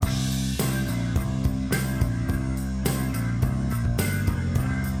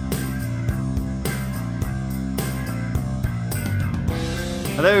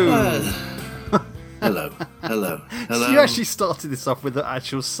Hello. Hello. Hello. So you actually started this off with the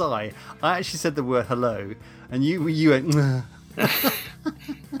actual sigh. I actually said the word hello, and you went.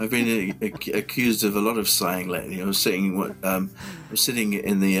 I've been accused of a lot of sighing lately. I was sitting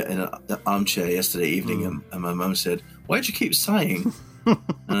in an armchair yesterday evening, and my mum said, "Why'd you keep sighing?" And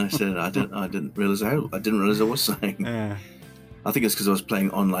I said, "I didn't realize I was sighing." Yeah. I think it's because I was playing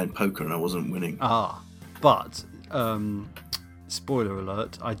online poker and I wasn't winning. But spoiler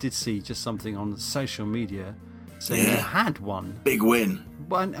alert! I did see just something on social media saying you had one big win.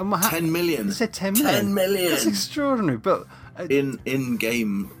 10 million. You said 10 million. 10 million. That's extraordinary. But in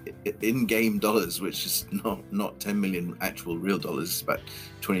game dollars, which is not 10 million actual real dollars. It's about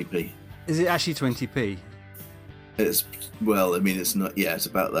 20p. Is it actually 20p? It's not. Yeah, it's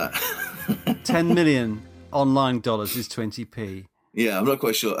about that. 10 million online dollars is 20p. Yeah, I'm not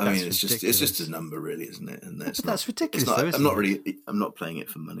quite sure. I mean, it's ridiculous. just a number, really, isn't it? And that's ridiculous. I'm not playing it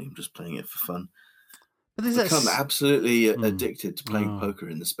for money. I'm just playing it for fun. But I've become absolutely addicted to playing poker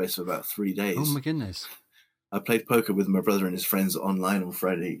in the space of about 3 days. Oh my goodness! I played poker with my brother and his friends online on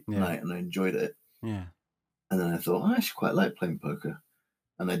Friday night, and I enjoyed it. Yeah. And then I thought, I actually quite like playing poker,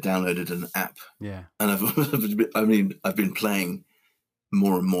 and I downloaded an app. Yeah. And I've been playing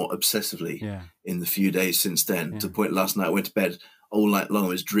more and more obsessively in the few days since then. To the point, last night I went to bed all night long. I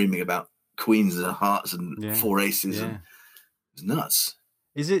was dreaming about queens and hearts and four aces. And it was nuts.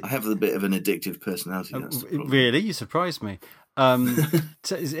 Is it? I have a bit of an addictive personality. Really? You surprised me.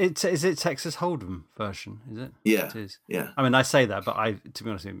 Is it Texas Hold'em version? Is it? Yeah. It is. Yeah. I mean, I say that, but to be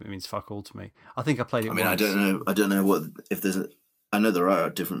honest, it means fuck all to me. I think I played it. I mean, once. I don't know what if there's. I know there are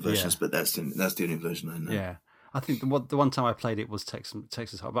different versions, but that's the only version I know. Yeah. I think the one time I played it was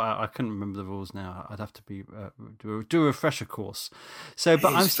Texas Hold'em, but I couldn't remember the rules now. I'd have to do a refresher course. So,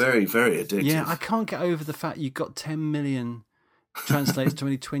 but I'm very, very addictive. Yeah, I can't get over the fact you got 10 million translates to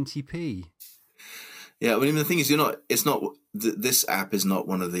only 20p. Yeah, I mean the thing is, this app is not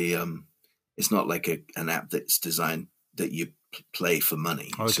one of the. It's not like an app that's designed that you play for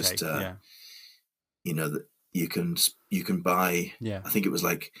money. It's just that you can buy. Yeah, I think it was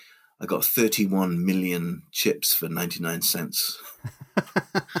like. I got 31 million chips for 99 cents.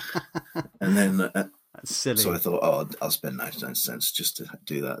 And then that's silly. So I thought, I'll spend 99 cents just to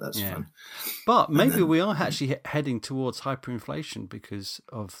do that. That's fun. But maybe we are actually heading towards hyperinflation because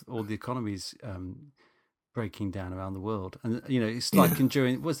of all the economies breaking down around the world. And, it's like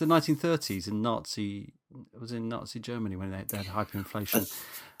during, it was the 1930s in Nazi Germany when they had hyperinflation.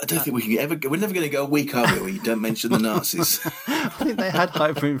 I don't think we're never going to go a week, are we, where you don't mention the Nazis. I think they had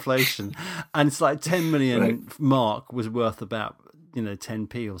hyperinflation, and it's like 10 million mark was worth about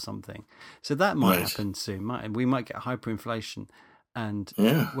 10p or something. So that might happen soon. We might get hyperinflation, and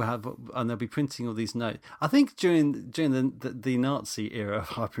they'll be printing all these notes. I think during the Nazi era of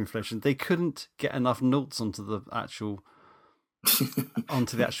hyperinflation, they couldn't get enough noughts onto the actual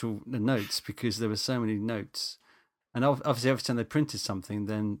notes because there were so many notes. And obviously, every time they printed something,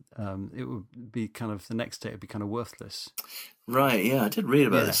 then it would be kind of the next day. It'd be kind of worthless. Right? Yeah, I did read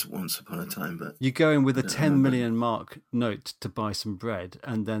about this once upon a time, but you go in with a 10 million mark note to buy some bread,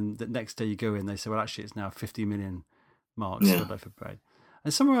 and then the next day you go in, they say, "Well, actually, it's now 50 million marks for a loaf of bread."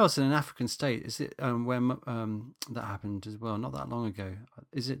 And somewhere else in an African state, is it where that happened as well? Not that long ago.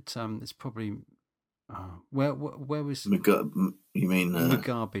 Is it? It's probably where was you mean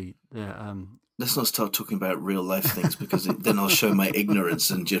Mugabe? Let's not start talking about real life things because then I'll show my ignorance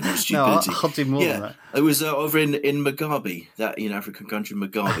and general stupidity. No, I'll do more than that. It was over in Mugabe, that African country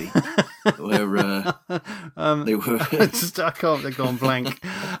Mugabe, where they were. I can't. They've gone blank.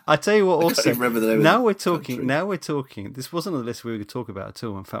 I tell you what. Also, now we're talking. This wasn't on the list we could talk about at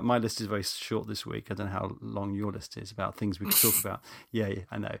all. In fact, my list is very short this week. I don't know how long your list is about things we could talk about. Yeah,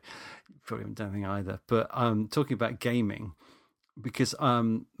 I know. Probably don't think either. But talking about gaming. Because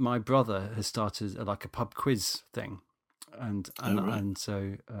my brother has started a pub quiz thing, and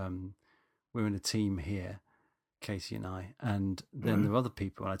so we're in a team here, Casey and I, and then there are other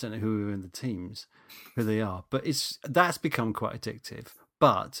people, and I don't know who are in the teams, who they are, but that's become quite addictive.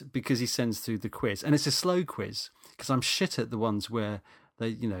 But because he sends through the quiz, and it's a slow quiz, because I'm shit at the ones where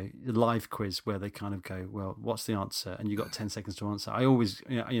they, live quiz where they kind of go, well, what's the answer? And you got 10 seconds to answer. I always,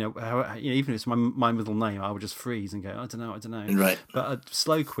 even if it's my middle name, I would just freeze and go, I don't know. Right. But a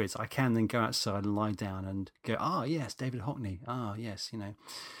slow quiz, I can then go outside and lie down and go, yes, David Hockney. Yes,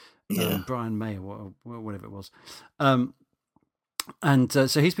 Brian May or whatever it was. So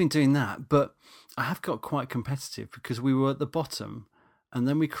he's been doing that. But I have got quite competitive because we were at the bottom. And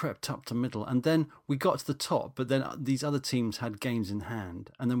then we crept up to middle, and then we got to the top. But then these other teams had games in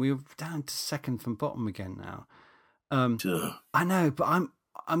hand, and then we were down to second from bottom again now. I know, but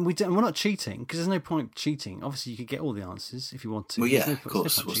and we're not cheating because there's no point cheating. Obviously, you can get all the answers if you want to. Well, yeah, of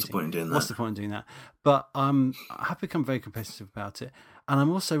course. What's the point in doing that? What's the point in doing that? But I have become very competitive about it, and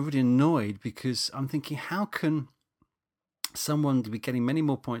I'm also really annoyed because I'm thinking, how can someone be getting many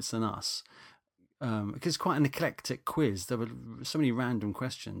more points than us? Because it's quite an eclectic quiz. There were so many random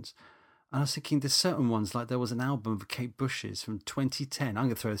questions. And I was thinking, there's certain ones, like there was an album of Kate Bush's from 2010. I'm going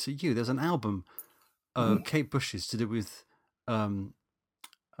to throw this at you. There's an album of Kate Bush's to do with,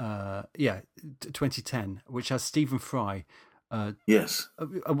 2010, which has Stephen Fry. Yes.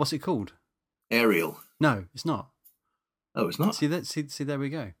 What's it called? Ariel. No, it's not. Oh, it's not? See, there we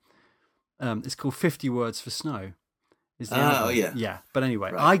go. It's called 50 Words for Snow. Oh, yeah. Yeah, but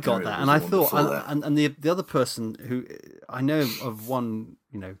anyway, right. I got Ariel that, and I thought, and the other person who I know of one,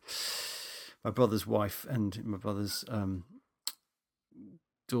 my brother's wife and my brother's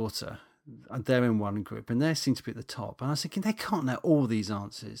daughter, they're in one group, and they seem to be at the top. And I was thinking, they can't know all these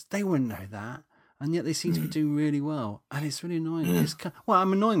answers. They wouldn't know that. And yet they seem to be doing really well. And it's really annoying.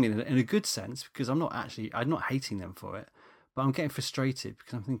 I'm annoying me in a good sense, because I'm not hating them for it. But I'm getting frustrated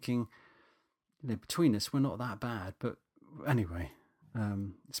because I'm thinking, between us, we're not that bad. But anyway,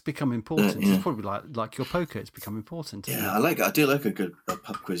 it's become important. It's probably like your poker. It's become important. Yeah, I do like a good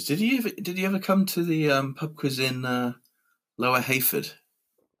pub quiz. Did you ever come to the pub quiz in Lower Hayford?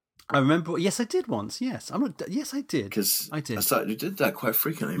 I remember. Yes, I did once. Yes, Yes, I did. Because I did that quite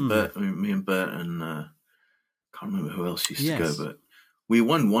frequently. Me and Bert and can't remember who else used to go, but we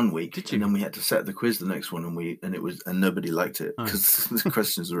won one week, and then we had to set the quiz the next one, and nobody liked it because the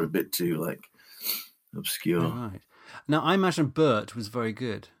questions were a bit too obscure. Oh, right. Now I imagine Bert was very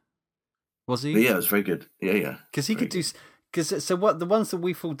good. Was he? But yeah, it was very good. Yeah. Because he could do. Because what the ones that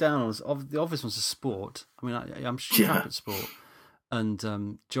we fall down on, the obvious ones are sport. I mean, I'm sure at sport.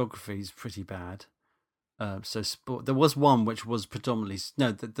 And geography is pretty bad. So sport. There was one which was predominantly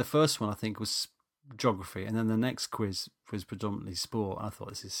the first one I think was geography, and then the next quiz was predominantly sport. I thought,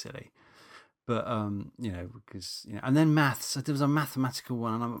 this is silly, but because and then maths. So there was a mathematical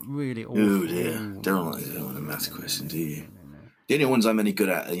one, and I'm really awful. Oh dear, don't want a maths question, do you? No. The only ones I'm any good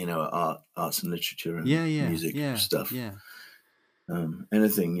at are arts and literature and music stuff. Yeah.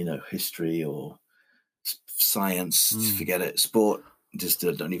 Anything history or science, forget it. Sport, just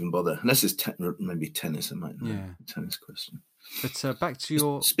don't even bother. Unless it's maybe tennis, I might know. A tennis question. But back to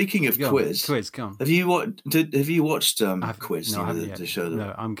your. Speaking of quiz, go on. Have you watched Quiz? No, I haven't yet. The show.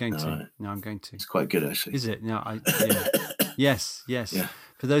 No, I'm going to. Right. No, I'm going to. It's quite good, actually. Is it? No, Yes. Yeah.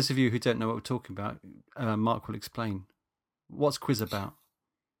 For those of you who don't know what we're talking about, Mark will explain. What's Quiz about?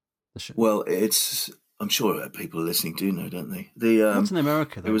 The show. Well, I'm sure people listening do know, don't they? What's in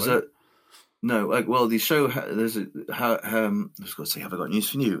America? Though, it was the show. There's I was going to say, Have I Got News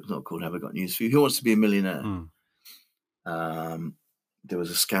for You? It's not called Have I Got News for You. Who Wants to Be a Millionaire? There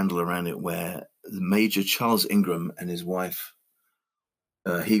was a scandal around it where the Major Charles Ingram and his wife,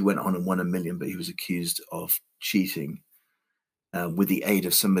 he went on and won $1 million, but he was accused of cheating with the aid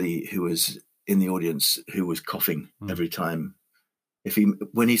of somebody who was in the audience who was coughing every time.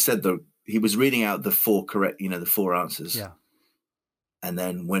 When he said he was reading out the four correct, the four answers. Yeah. And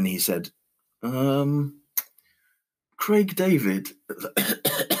then when he said, Craig David,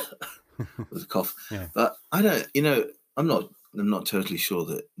 was a cough. Yeah. But I don't, I'm not totally sure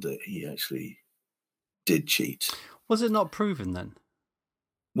that he actually did cheat. Was it not proven then?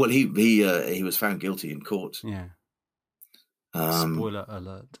 Well, he was found guilty in court. Yeah. Spoiler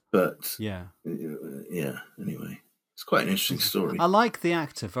alert. But yeah. Anyway, it's quite an interesting story. I like the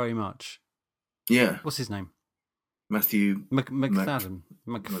actor very much. Yeah. What's his name? Matthew McFadden.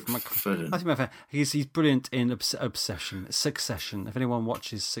 McFadden. He's brilliant in Succession. If anyone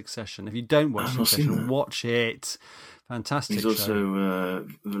watches Succession, if you don't watch Succession, watch it. Fantastic. He's also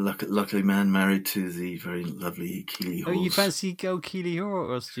luckily man married to the very lovely Keely Hawes. Oh, you fancy Keely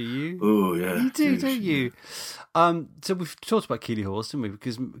Hawes, do you? Oh yeah, you do, don't you? So we've talked about Keely Hawes, didn't we?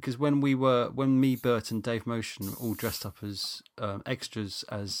 Because when me, Bert, and Dave Motion were all dressed up as extras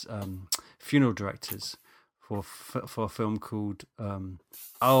as funeral directors for a film called come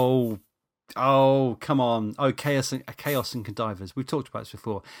on, Chaos and Connivers. We've talked about this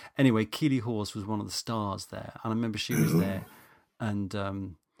before. Anyway, Keely Hawes was one of the stars there, and I remember she was there, and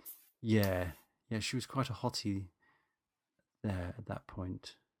she was quite a hottie there at that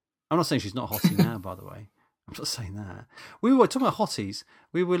point. I'm not saying she's not hottie now, by the way. I'm not saying that. We were talking about hotties.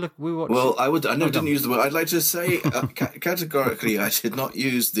 We watched. Well, I didn't use the word. I'd like to say categorically, I did not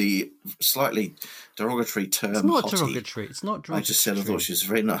use the slightly derogatory term. It's not hottie. derogatory. It's not derogatory. I just said I thought she was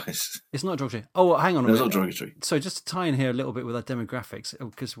very nice. It's not derogatory. Oh, hang on a minute. It's not derogatory. So just to tie in here a little bit with our demographics,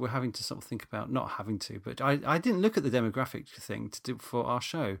 because we're having to sort of think about not having to, but I didn't look at the demographic thing to do for our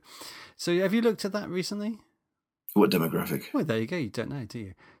show. So have you looked at that recently? What demographic? Well, there you go. You don't know, do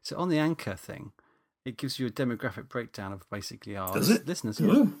you? So on the Anchor thing, it gives you a demographic breakdown of basically our listeners.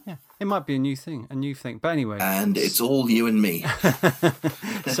 Yeah, it might be a new thing. But anyway, and it's all you and me.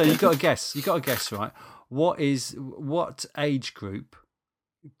 So you got to guess. Right? What age group?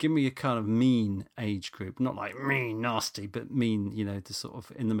 Give me a kind of mean age group, not like mean, nasty, but mean. The sort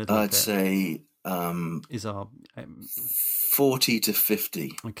of in the middle. I'd say is our 40 to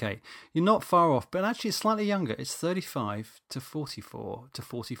 50. Okay, you're not far off, but actually it's slightly younger. It's 35 to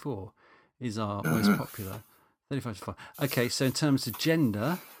 44 is our most popular. 35 to 44. Okay, so in terms of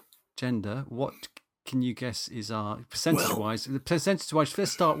gender, what can you guess is our percentage-wise? Percentage-wise,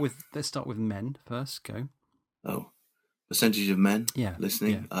 let's start with men first. Go. Oh, percentage of men. Yeah,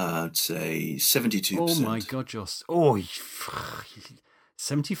 listening. Yeah. I'd say 72%. Oh my God, Joss.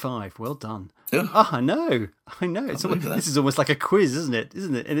 75. Well done. Yeah. Oh, I know. This is almost like a quiz, isn't it?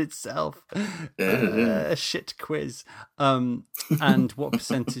 In itself? A shit quiz. And what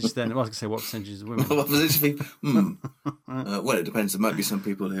percentage then? I was going to say, what percentage is women? What percentage? Well, it depends. There might be some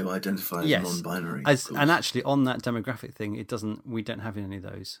people who identify as non-binary. And actually, on that demographic thing, we don't have any of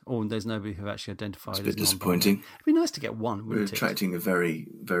those. Or there's nobody who actually identifies. It's a bit disappointing. It'd be nice to get one, wouldn't it? We're attracting a very,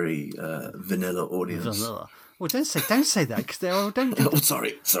 very vanilla audience. Vanilla. Well, don't say that because they're all don't. Oh,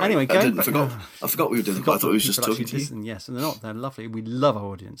 sorry. Anyway, I forgot we were doing. I thought we were just talking to you. Listen, yes, and they're not. They're lovely. We love our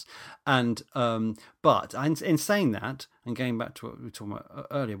audience, and but in saying that, and going back to what we were talking about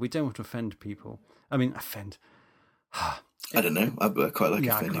earlier, we don't want to offend people. I mean, offend. I don't know. I quite like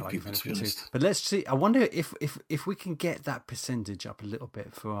offending people, to be honest. But let's see. I wonder if we can get that percentage up a little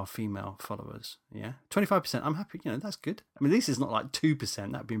bit for our female followers. Yeah, 25%. I'm happy. That's good. I mean, this is not like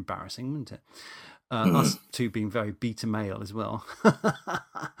 2%. That'd be embarrassing, wouldn't it? Us two being very beta male as well,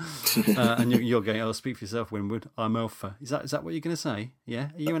 and you're going. "Oh, speak for yourself, Winwood. I'm alpha." Is that what you're going to say? Yeah,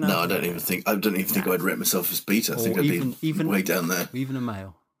 are you an alpha? No, I don't even think I'd rate myself as beta. I think I'd be way down there. Even a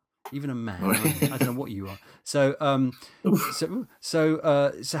male, even a man. I don't know what you are. So,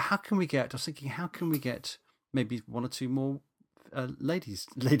 so how can we get? I was thinking, how can we get maybe one or two more ladies?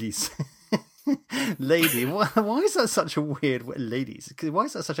 Lady, why is that such a weird word? Ladies, why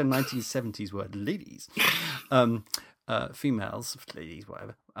is that such a 1970s word? Ladies, females, ladies,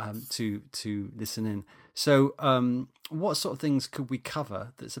 whatever, to listen in. So, what sort of things could we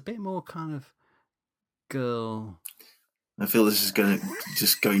cover that's a bit more kind of girl? I feel this is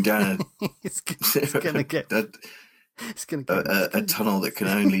going down. It's going to get. It's going to get a tunnel that can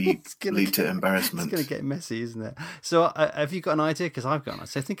only lead to embarrassment. It's going to get messy, isn't it? So, have you got an idea? Because I've got one.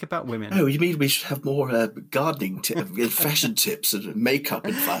 So, think about women. Oh, you mean we should have more gardening tips, fashion tips, and makeup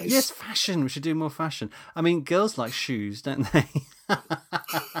advice? Yes, fashion. We should do more fashion. I mean, girls like shoes, don't they?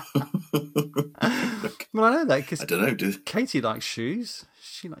 Well, I know that because I don't know. Katie likes shoes.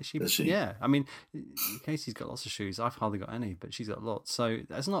 Does she? Yeah. I mean, Katie's got lots of shoes. I've hardly got any, but she's got lots. So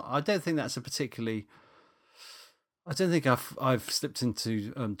that's not. I don't think that's a particularly. I don't think I've slipped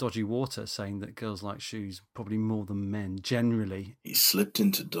into dodgy water saying that girls like shoes probably more than men generally. You slipped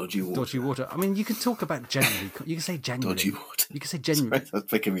into dodgy water. Dodgy water. I mean, you can talk about generally. You can say generally. Dodgy water. You can say generally. Sorry,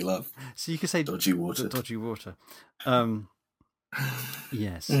 that's making me laugh. So you can say dodgy water. Dodgy water.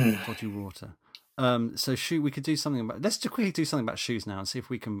 Yes, dodgy water. So we could do something about. Let's just quickly do something about shoes now and see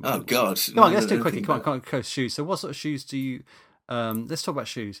if we can. Oh God! Come on, let's do it quickly. Come on, shoes. So what sort of shoes do you? Let's talk about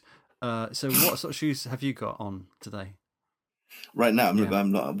shoes. So what sort of shoes have you got on today? Right now,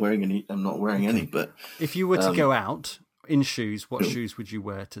 I'm not wearing any. I'm not wearing any. But if you were to go out in shoes, what shoes would you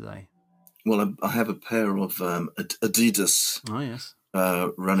wear today? Well, I have a pair of Adidas. Oh yes.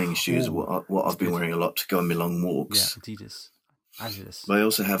 Running shoes. What I've been wearing a lot to go on my long walks. Yeah, Adidas. But I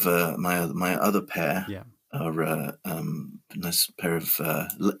also have my other pair. Yeah. Are a nice pair of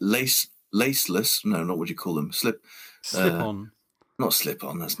laceless. No, not what you call them. Slip on. Not slip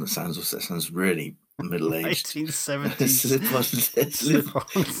on. That sounds really middle aged. 1870s.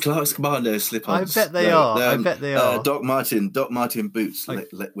 Slip-ons. Clark's Commando slip-ons. I bet they are. Doc Martin boots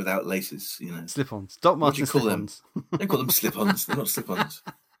without laces. Slip-ons. Doc Martin slip-ons. Don't call them slip-ons. They're not slip-ons.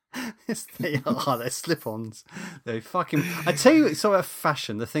 Yes, they are. They're slip-ons. They're fucking. I tell you, it's sort of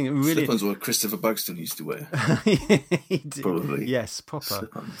fashion. The thing that really slip-ons were Christopher Buxton used to wear. He did. Probably. Yes, proper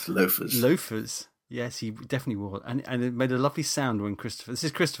slip-ons. Loafers. Yes, he definitely would. And it made a lovely sound when Christopher... This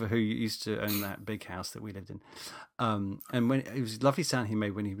is Christopher, who used to own that big house that we lived in. And when it was a lovely sound he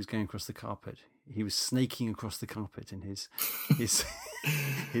made when he was going across the carpet. He was snaking across the carpet in his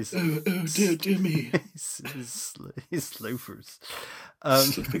oh dear me. his loafers.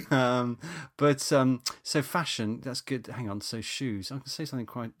 So fashion, that's good. Hang on. So shoes. I can say something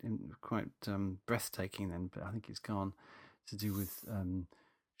quite breathtaking then, but I think it's gone to do with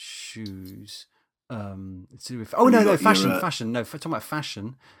shoes. It's to do with fashion. No, talking about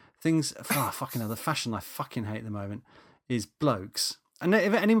fashion. Things. Fucking hell, the fashion I fucking hate at the moment is blokes. And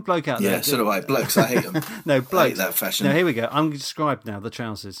if any bloke out there, so do I. Blokes, I hate them. No, blokes. I hate that fashion. No, here we go. I'm going to describe now the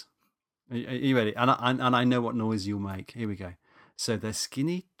trousers. Are you ready? And I know what noise you'll make. Here we go. So they're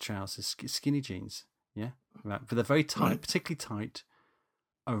skinny trousers, skinny jeans. Yeah, right. But they're very tight, right. Particularly tight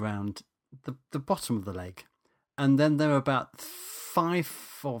around the bottom of the leg, and then they're about 5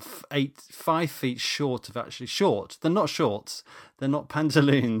 feet short of actually short. They're not shorts. They're not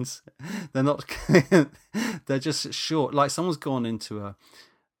pantaloons. They're not. They're just short. Like someone's gone into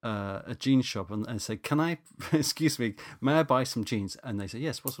a jean shop and said, "Can I? Excuse me, may I buy some jeans?" And they say,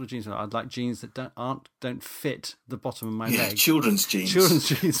 "Yes. What sort of jeans? I'd like jeans that don't fit the bottom of my leg. Children's jeans. Children's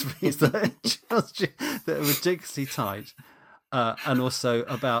jeans, please. That are ridiculously tight, and also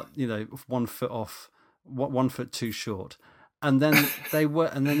about 1 foot off, 1 foot too short." And then they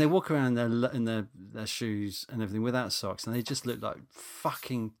walk around in their shoes and everything without socks, and they just look like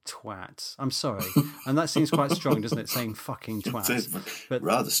fucking twats. I'm sorry, and that seems quite strong, doesn't it? Saying fucking twats, but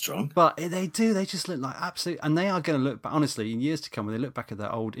rather strong. But they do. They just look like absolute, and they are going to look. But honestly, in years to come, when they look back at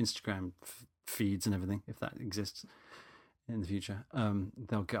their old Instagram feeds and everything, if that exists in the future,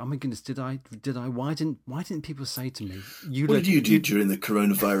 they'll go, "Oh my goodness, did I? Why didn't people say to me, what did you do during the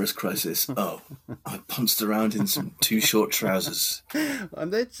coronavirus crisis?" "Oh, I pounced around in some too short trousers."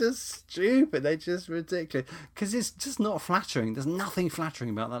 And they're just stupid. They're just ridiculous because it's just not flattering. There's nothing flattering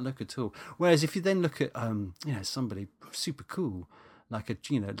about that look at all. Whereas if you then look at somebody super cool like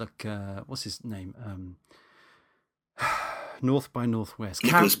what's his name? North by Northwest.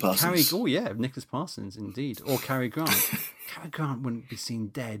 Nicholas Parsons. Nicholas Parsons, indeed. Or Cary Grant. Cary Grant wouldn't be seen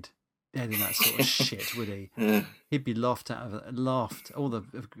dead in that sort of shit, would he? Yeah. He'd be laughed. All the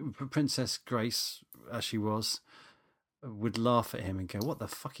Princess Grace, as she was, would laugh at him and go, "What the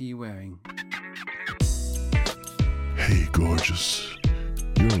fuck are you wearing?" Hey, gorgeous.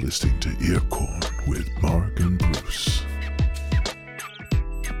 You're listening to Earcorn with Mark and Bruce.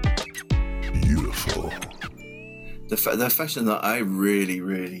 Beautiful. The fashion that I really,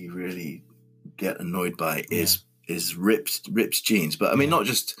 really, really get annoyed by is ripped jeans. But I mean, not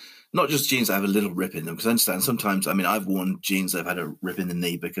just jeans that have a little rip in them. Because I understand sometimes. I mean, I've worn jeans that have had a rip in the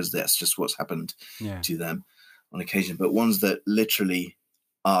knee because that's just what's happened to them on occasion. But ones that literally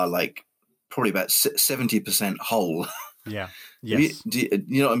are like probably about 70% whole. Yeah. Yes. You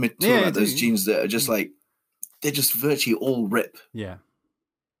know what I mean? Talking about those jeans that are just like they're just virtually all rip. Yeah.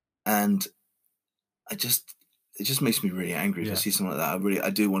 And it just makes me really angry if I see something like that. I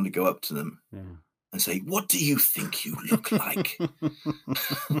do want to go up to them and say, "What do you think you look like?"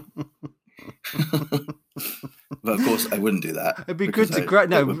 But of course, I wouldn't do that. It'd be good to grab.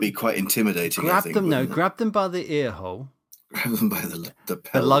 No, it would be quite intimidating. Grab them. Grab them by the ear hole. Grab them by the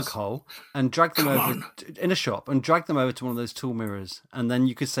lug hole, and drag them over in a shop, and drag them over to one of those tall mirrors, and then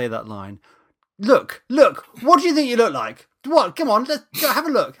you could say that line. Look! What do you think you look like? What? Come on, let's have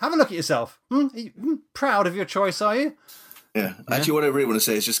a look. Have a look at yourself. Are you proud of your choice, are you? Yeah. Actually, what I really want to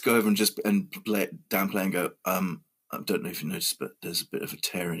say is just go over and downplay and go, I don't know if you noticed, but there's a bit of a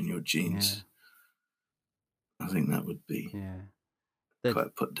tear in your jeans. Yeah. I think that would be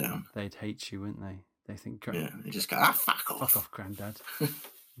quite put down. They'd hate you, wouldn't they? They think... they just go, fuck off. Fuck off, Grandad.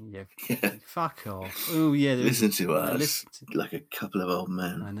 Yeah. Fuck off. Oh, yeah. Listen to us like a couple of old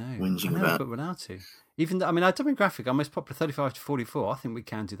men whinging about. But we're allowed to. Even though, I mean, our demographic, our most popular 35 to 44, I think we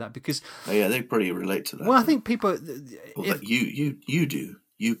can do that because... Oh, yeah, they probably relate to that. Well, I think people... You do.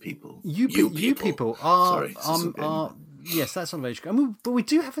 You people. You people are... Yes, that's on age. But we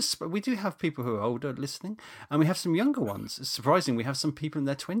do have people who are older listening, and we have some younger ones. It's surprising. We have some people in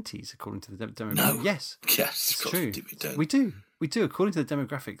their 20s, according to the demographic. No. Yes, it's true. We do, according to the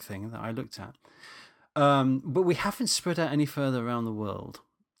demographic thing that I looked at. But we haven't spread out any further around the world.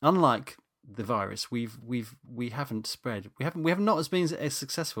 Unlike the virus, we haven't spread. We have not been as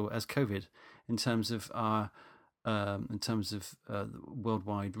successful as COVID in terms of our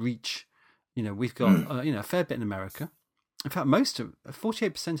worldwide reach. We've got a fair bit in America. In fact,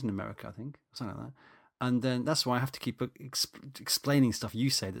 48% in America, I think, something like that. And then that's why I have to keep explaining stuff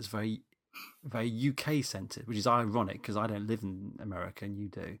you say that's very, very UK centered, which is ironic because I don't live in America and you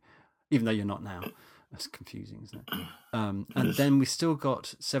do. even though you're not now. That's confusing, isn't it? And then we still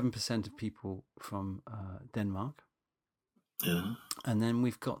got 7% of people from Denmark. Yeah. And then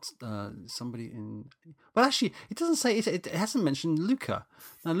we've got somebody in... Well, actually, it doesn't say... It hasn't mentioned Luca.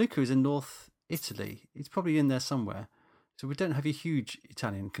 Now, Luca is in North Italy. It's probably in there somewhere. So we don't have a huge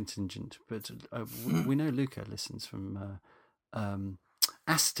Italian contingent, but we know Luca listens from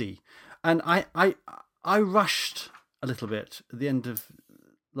Asti. And I rushed a little bit at the end of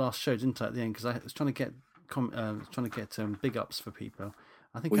last show, didn't I? At the end, because I was trying to get big ups for people.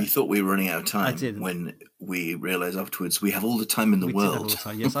 I think. Well, you thought we were running out of time. I did. When we realised afterwards we have all the time in the world. Did have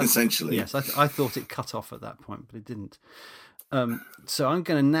all the time. Yes, essentially. Yes, I thought it cut off at that point, but it didn't. So I'm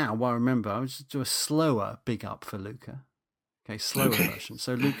going to now, while I remember, I'll just do a slower big up for Luca. Okay, slower version.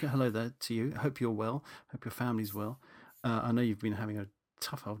 So Luca, hello there to you. I hope you're well. Hope your family's well. I know you've been having a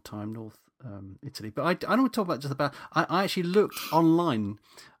tough old time, North Italy. But I don't want to talk about just about... I actually looked online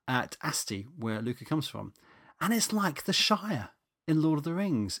at Asti, where Luca comes from, and it's like the Shire in Lord of the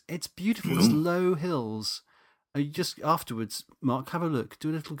Rings. It's beautiful. It's low hills. You just afterwards, Mark, have a look.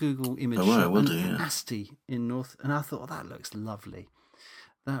 Do a little Google image. I will do, yeah. Asti in North... And I thought, that looks lovely.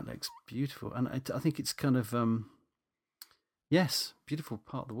 That looks beautiful. And I think it's kind of... yes, beautiful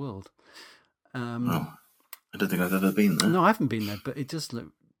part of the world. Well, I don't think I've ever been there. No, I haven't been there, but it does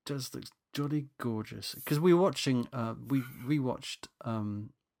look jolly gorgeous. Because we were watching, we rewatched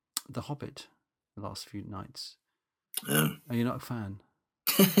The Hobbit the last few nights. Oh. Are you not a fan?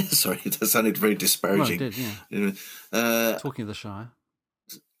 Sorry, that sounded very disparaging. Well, it did, yeah. Talking of the Shire.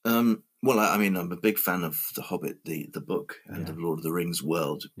 Well, I mean, I'm a big fan of The Hobbit, the book, and of Lord of the Rings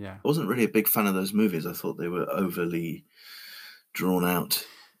world. Yeah. I wasn't really a big fan of those movies. I thought they were overly drawn out,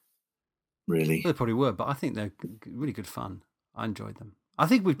 really. They probably were, but I think they're really good fun. I enjoyed them. I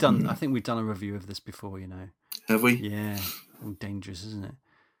think we've done a review of this before, you know. Have we? Yeah. Dangerous, isn't it?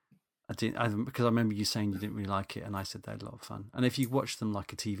 Because I remember you saying you didn't really like it, and I said they had a lot of fun. And if you watch them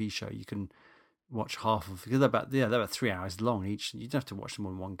like a TV show, you can watch half of, because they're about 3 hours long each. You don't have to watch them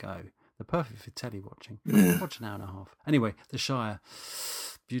on one go. They're perfect for telly watching. Yeah. Watch an hour and a half. Anyway, the Shire,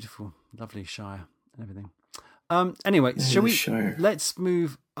 beautiful, lovely Shire and everything. Anyway, shall we? Let's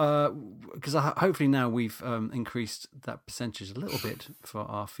move, because hopefully now we've increased that percentage a little bit for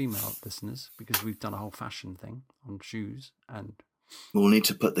our female listeners, because we've done a whole fashion thing on shoes and. We'll need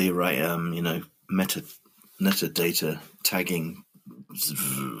to put the right, metadata tagging,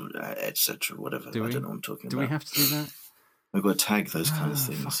 etc. Whatever. I don't know what I'm talking about. Do we have to do that? We've got to tag those kind of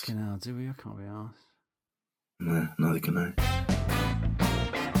things. Fucking hell, do we? I can't be arsed. No, neither can I.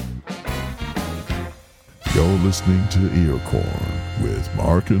 You're listening to Earcorn with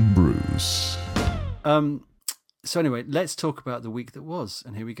Mark and Bruce. So anyway, let's talk about the week that was,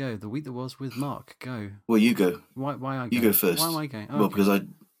 and here we go. The week that was with Mark. Go. Well, you go. Why I go? You go first. Why am I going? Oh, well, okay. Because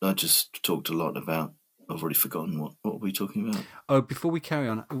I just talked a lot about. I've already forgotten what were we talking about. Oh, before we carry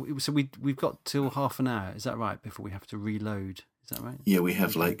on, so we've got till half an hour. Is that right? Before we have to reload. Is that right? Yeah, we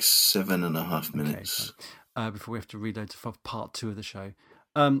have like 7.5 minutes. Okay, before we have to reload for part 2 of the show.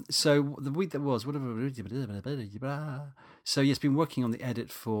 So the week that was, so yes, been working on the edit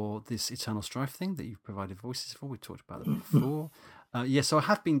for this Eternal Strife thing that you've provided voices for. We talked about it before. So I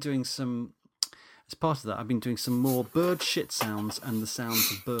have been doing some, as part of that, I've been doing some more bird shit sounds and the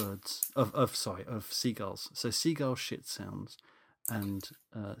sounds of birds, of seagulls. So seagull shit sounds and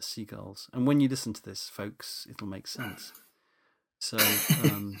seagulls. And when you listen to this, folks, it'll make sense. So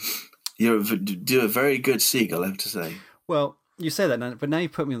you do a very good seagull, I have to say. Well, you say that now, but now you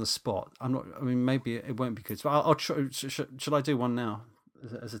put me on the spot. I'm not. I mean, maybe it won't be good. So I'll try. Shall I do one now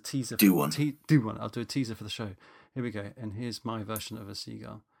as a teaser? Do one. Do one. I'll do a teaser for the show. Here we go. And here's my version of a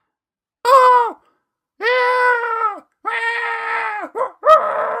seagull.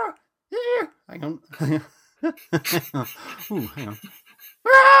 Hang on. Ooh, hang on.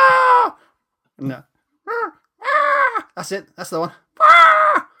 No. That's it. That's the one.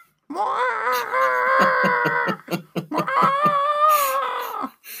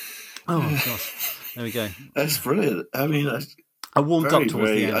 Oh my gosh! There we go. That's brilliant. I mean, I warmed up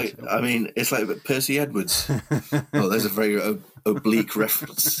towards the end. I mean, it's like Percy Edwards. Oh, there's a very oblique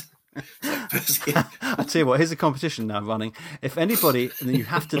reference. I tell you what, here's a competition now running. If anybody, and you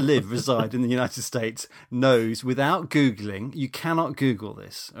have to reside in the United States, knows without Googling, you cannot Google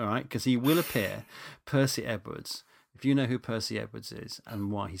this, all right? Because he will appear, Percy Edwards. If you know who Percy Edwards is and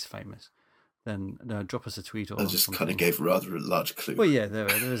why he's famous, then drop us a tweet or I just something. Kind of gave rather a large clue. Well, yeah, there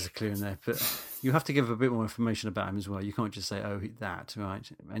is a clue in there, but you have to give a bit more information about him as well. You can't just say, "Oh, that," right?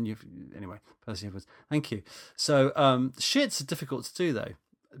 And anyway, Percy Edwards. Thank you. So, shits are difficult to do though.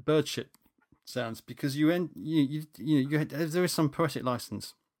 Bird shit sounds, because there is some poetic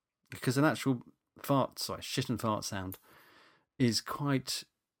license because an actual shit and fart sound is quite.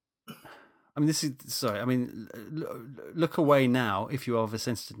 I mean, look away now if you are of a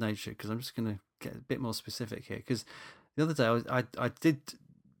sensitive nature, because I'm just going to get a bit more specific here. Because the other day I did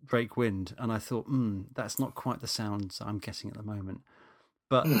break wind, and I thought, that's not quite the sounds I'm getting at the moment.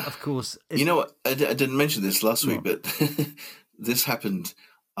 But of course, you know what? I didn't mention this last week, but this happened,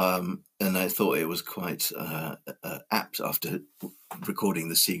 and I thought it was quite apt after recording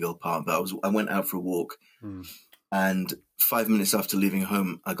the seagull part. But I went out for a walk, and 5 minutes after leaving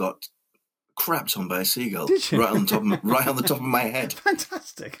home, I got crapped on by a seagull right on the top of my head.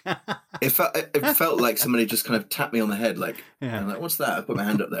 Fantastic. It felt like somebody just kind of tapped me on the head, like, I'm like, what's that? I put my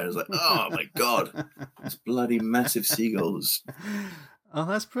hand up there. I was like, oh my God, this bloody massive seagulls. Oh,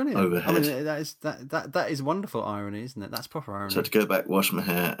 that's brilliant. Overhead. I mean, that is wonderful irony, isn't it? That's proper irony. So I had to go back, wash my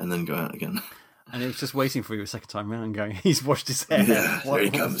hair, and then go out again. And it was just waiting for you a second time round, going, he's washed his hair. Yeah, there he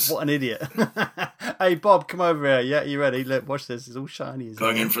comes. What an idiot. Hey, Bob, come over here. Yeah, you ready? Look, watch this. It's all shiny.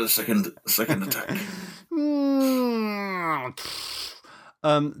 Going in for the second attack.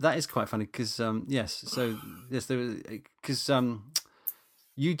 That is quite funny because,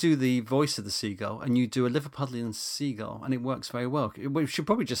 you do the voice of the seagull and you do a Liverpudlian seagull, and it works very well. We should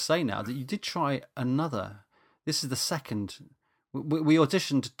probably just say now that you did try another. This is the second. We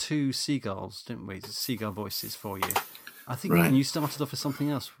auditioned 2 seagulls, didn't we? Seagull voices for you. I think when you started off with something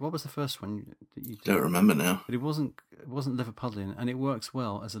else. What was the first one that you did? Don't remember now. But it wasn't Liverpudlian, and it works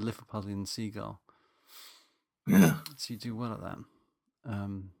well as a Liverpudlian seagull. Yeah. So you do well at that.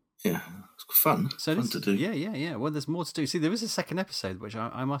 Yeah, it's fun. Fun to do. Yeah. Well, there's more to do. See, there is a second episode which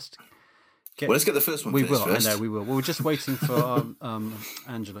I must get. Well, let's get the first one. We will. First. I know we will. Well, we're just waiting for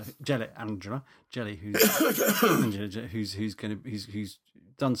Angela Jelly, who's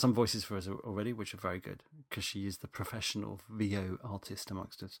done some voices for us already, which are very good because she is the professional VO artist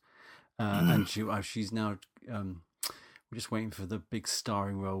amongst us, and she's now. We're just waiting for the big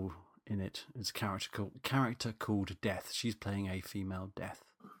starring role in it. It's a character called Death. She's playing a female Death.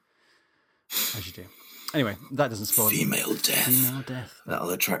 As you do. Anyway, that doesn't spoil it. Female Death.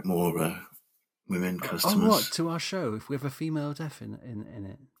 That'll attract more women customers. Oh, what? To our show, if we have a female Death in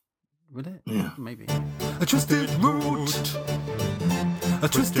it. Will it? Yeah. Maybe. A twisted root. A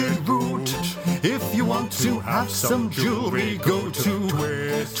twisted root. If you want to have some jewelry, go to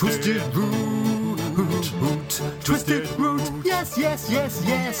Twisted Root. Twisted Root. Yes.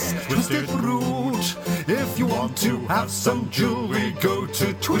 Twisted Root. If you want to have some jewelry, go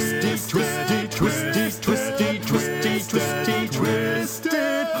to Twisted Root.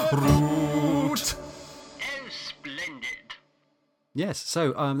 Oh, splendid. Yes,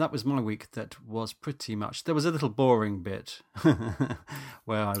 so that was my week. That was pretty much. There was a little boring bit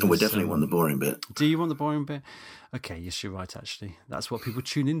where I was. We definitely want the boring bit. Do you want the boring bit? Okay, yes, you're right. Actually, that's what people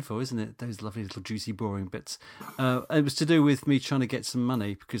tune in for, isn't it? Those lovely little juicy boring bits. It was to do with me trying to get some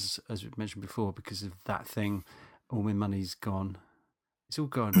money because, as we mentioned before, because of that thing, all my money's gone. It's all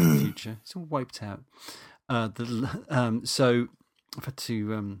gone in the future. It's all wiped out. So I've had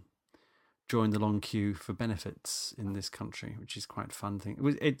to join the long queue for benefits in this country, which is quite a fun thing.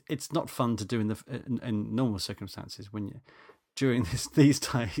 It's not fun to do in normal circumstances. When you during these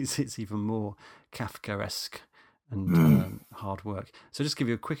days, it's even more Kafkaesque and hard work. So just give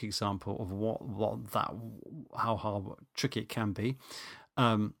you a quick example of how tricky it can be.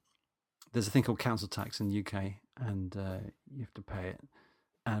 There's a thing called council tax in the UK, and you have to pay it.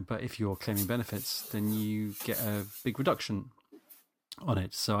 But if you're claiming benefits, then you get a big reduction on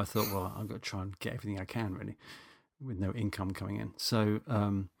it. So I thought, well, I've got to try and get everything I can, really, with no income coming in. So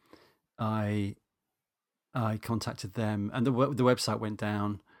I contacted them, and the website went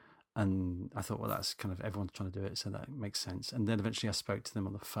down, and I thought, well, that's kind of everyone's trying to do it, so that makes sense. And then eventually I spoke to them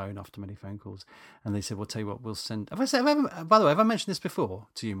on the phone after many phone calls, and they said, well, tell you what, we'll send. By the way, have I mentioned this before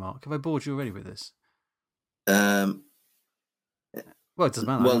to you, Mark? Have I bored you already with this? Well, it doesn't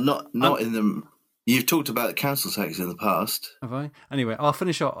matter. Well, not in the. You've talked about council tax in the past. Have I? Anyway, I'll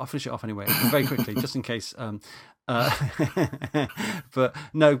finish it off anyway, very quickly, just in case. But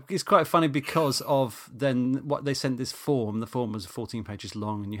no, it's quite funny because of then what they sent this form. The form was 14 pages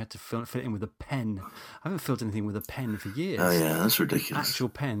long, and you had to fill it in with a pen. I haven't filled anything with a pen for years. Oh yeah, that's ridiculous. Actual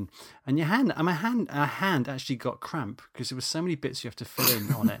pen, and your hand. And our hand actually got cramp because there was so many bits you have to fill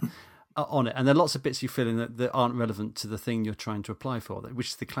in on it. And there are lots of bits you fill in that aren't relevant to the thing you're trying to apply for, which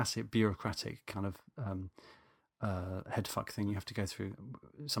is the classic bureaucratic kind of headfuck thing you have to go through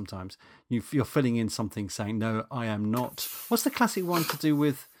sometimes. You're filling in something saying, no, I am not. What's the classic one to do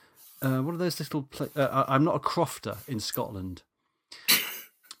with, what are those little, I'm not a crofter in Scotland. Do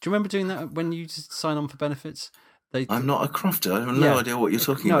you remember doing that when you sign on for benefits? I'm not a crofter. I have no idea what you're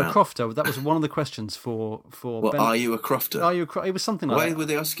talking about. No, a crofter. That was one of the questions for. Well, are you a crofter? Are you a crofter? It was something like that. Why would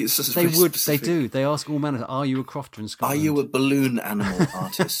they ask you? They would. Specific. They do. They ask all manner. Are you a crofter in Scotland? Are you a balloon animal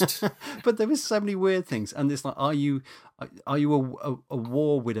artist? But there was so many weird things, and it's like, are you a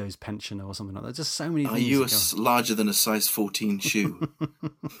war widow's pensioner or something like that? Just so many. Are you larger than a size 14 shoe?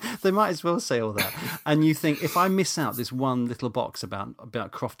 They might as well say all that. And you think, if I miss out this one little box about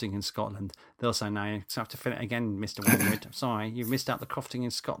crofting in Scotland, they'll say, no, you have to fill it again, Mr. Winwood. Sorry, you've missed out the crofting in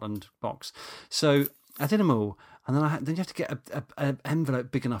Scotland box. So I did them all, and then you have to get an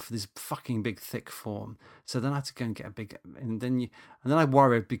envelope big enough for this fucking big thick form. So then I had to go and get a big, and then I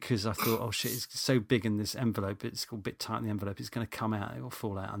worried because I thought, oh shit, it's so big in this envelope, it's a bit tight in the envelope, it's going to come out, it will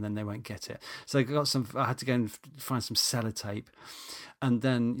fall out, and then they won't get it. So I had to go and find some sellotape. And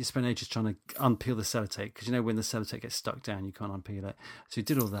then you spend ages trying to unpeel the sellotape, because when the sellotape gets stuck down, you can't unpeel it. So you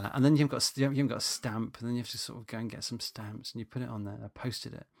did all that, and then you haven't got a stamp, and then you have to sort of go and get some stamps, and you put it on there. I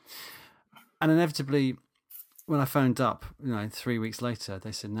posted it, and inevitably, when I phoned up, 3 weeks later,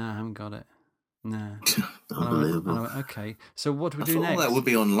 they said, "No, I haven't got it." No, unbelievable. And I went, okay, so what do we do next? That would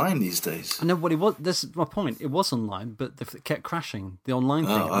be online these days. No, but it was. This is my point. It was online, but it kept crashing. The online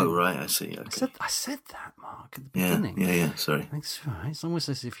thing. Oh, right, I see. Okay. I said that, Mark, at the beginning. Yeah. Sorry. That's right. It's almost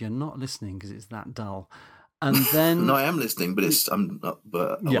as if you're not listening because it's that dull. And then no, I am listening, but I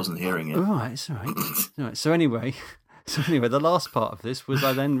wasn't hearing it. All right, it's all right. All right. So anyway, the last part of this was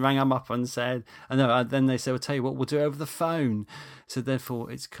I then rang them up and said, then they said, "Well, tell you what, we'll do it over the phone." So therefore,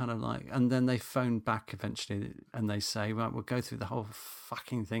 it's kind of like, and then they phoned back eventually, and they say, "Right, we'll go through the whole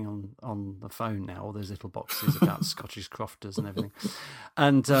fucking thing on the phone now. All those little boxes about Scottish crofters and everything."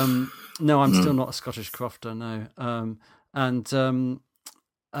 And no, I'm still not a Scottish crofter. No, and then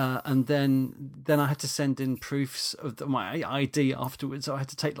I had to send in proofs of my ID afterwards. So I had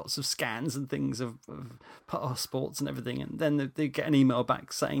to take lots of scans and things of passports and everything. And then they get an email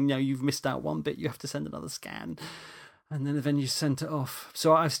back saying, "No, you've missed out one bit. You have to send another scan." And then you sent it off.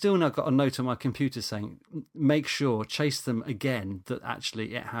 So I've still now got a note on my computer saying, "Make sure, chase them again, that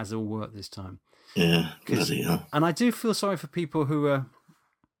actually it has all worked this time." Yeah, bloody hell. And I do feel sorry for people who are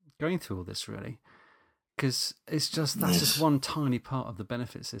going through all this, really. Because that's just one tiny part of the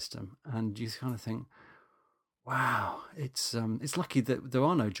benefit system, and you kind of think, "Wow, it's lucky that there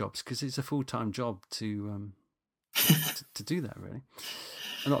are no jobs, because it's a full-time job to do that, really."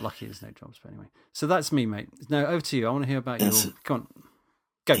 I'm not lucky there's no jobs, but anyway. So that's me, mate. Now over to you. I want to hear about your. Come on,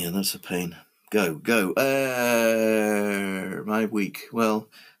 go. Yeah, that's a pain. Go. My week.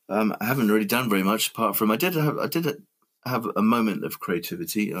 Well, I haven't really done very much apart from I did have a moment of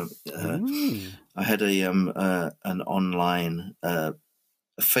creativity. I had an online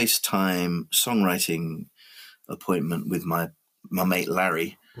FaceTime songwriting appointment with my mate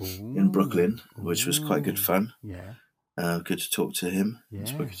Larry in Brooklyn, which was quite good fun. Yeah. Good to talk to him. Yeah. I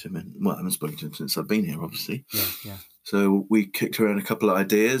haven't spoken to him since I've been here, obviously. Yeah. So we kicked around a couple of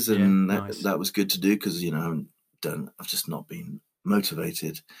ideas, and that was good to do because I've just not been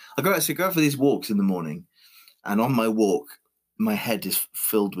motivated. I go out for these walks in the morning. And on my walk, my head is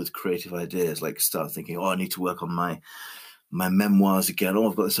filled with creative ideas. Like, start thinking, I need to work on my memoirs again.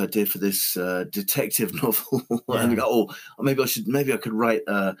 I've got this idea for this detective novel. Yeah. And I go, maybe I could write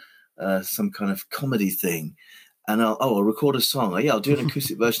some kind of comedy thing. And I'll record a song. I'll do an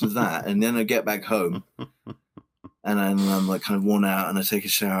acoustic version of that. And then I get back home, and then I'm like kind of worn out, and I take a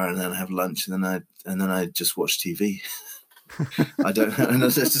shower, and then I have lunch, and then I just watch TV. I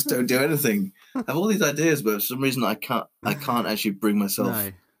just don't do anything. I have all these ideas, but for some reason I can't actually bring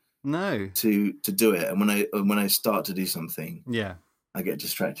myself to do it. And when I start to do something, I get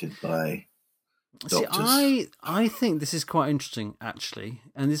distracted by doctors. See, I think this is quite interesting, actually,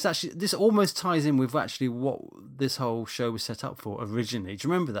 and this almost ties in with actually what this whole show was set up for originally. Do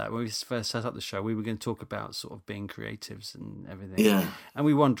you remember that when we first set up the show, we were going to talk about sort of being creatives and everything? Yeah, and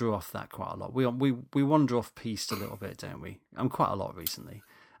we wander off that quite a lot. We wander off piste a little bit, don't we? And quite a lot recently.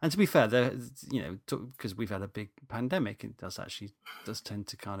 And to be fair, because we've had a big pandemic, it does tend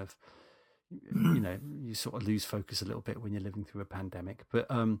to kind of, you sort of lose focus a little bit when you're living through a pandemic,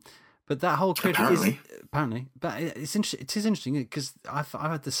 But that whole apparently, but it's interesting. It is interesting because I've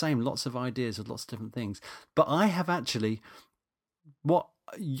had the same lots of ideas of lots of different things. But I have actually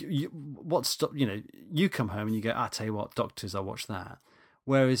you come home and you go, I tell you what, doctors, I'll watch that.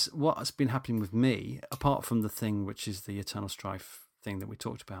 Whereas what's been happening with me, apart from the thing which is the Eternal Strife thing that we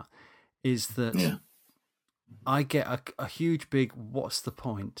talked about, is that I get a huge big what's the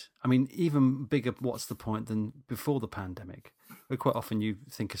point? I mean, even bigger what's the point than before the pandemic. Where quite often you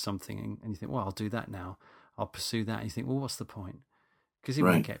think of something and you think, well, I'll do that now. I'll pursue that. And you think, well, what's the point? Because it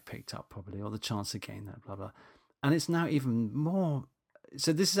won't get picked up probably, or the chance of getting that, blah, blah. and it's now even more.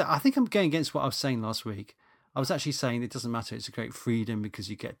 So this is, I think I'm going against what I was saying last week. I was actually saying it doesn't matter. It's a great freedom because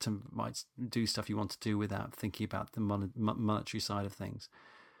you get to might do stuff you want to do without thinking about the monetary side of things.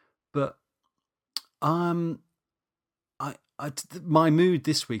 But my mood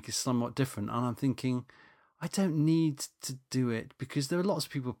this week is somewhat different, and I'm thinking I don't need to do it because there are lots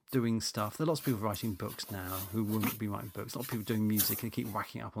of people doing stuff. There are lots of people writing books now who wouldn't be writing books. A lot of people doing music and they keep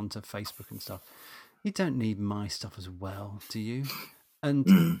whacking it up onto Facebook and stuff. You don't need my stuff as well, do you?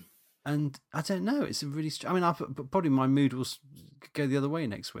 And I don't know. It's a really. I mean, probably my mood will go the other way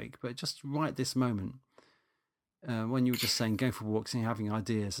next week. But just right this moment, when you were just saying going for walks and having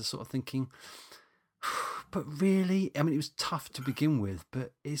ideas, I sort of thinking. But really, I mean, it was tough to begin with.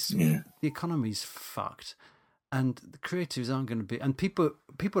 But the economy's fucked, and the creatives aren't going to be. And people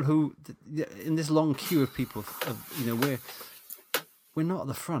who in this long queue of people, we're not at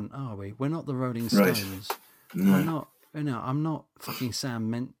the front, are we? We're not the Rolling Stones. Right. No. We're not. No, I'm not fucking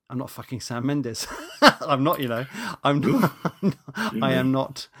Sam. I'm not fucking Sam Mendes. I'm not. I'm not. I am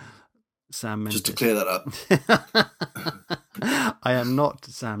not Sam Mendes. Just to clear that up, I am not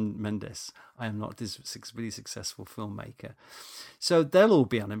Sam Mendes. I am not this really successful filmmaker. So they'll all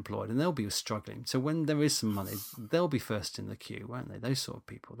be unemployed and they'll be struggling. So when there is some money, they'll be first in the queue, won't they? Those sort of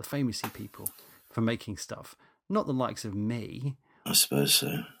people, the famousy people for making stuff, not the likes of me. I suppose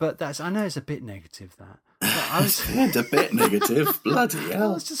so. But I know it's a bit negative, that. It's a bit negative. Bloody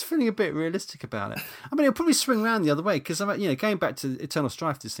hell. I was just feeling a bit realistic about it. I mean, it'll probably swing around the other way because, going back to Eternal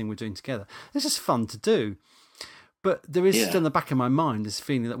Strife, this thing we're doing together, it's just fun to do. But there is still in the back of my mind this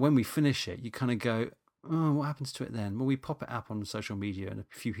feeling that when we finish it, you kind of go, oh, what happens to it then? Well, we pop it up on social media and a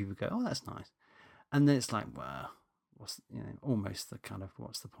few people go, oh, that's nice. And then it's like, well, almost the kind of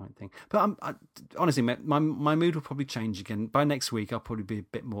what's the point thing. But honestly, my mood will probably change again. By next week, I'll probably be a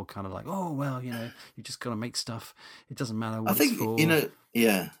bit more kind of like, oh, well, you just got to make stuff. It doesn't matter what it's for.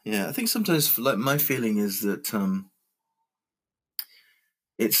 I think sometimes like my feeling is that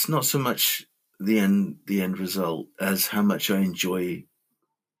it's not so much the end result as how much I enjoy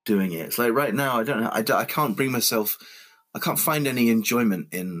doing it. It's like right now, I don't know, I can't bring myself. I can't find any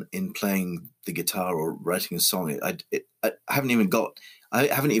enjoyment in playing the guitar or writing a song. I haven't even got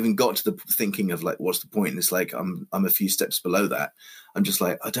to the thinking of like, what's the point? And it's like I'm a few steps below that. I'm just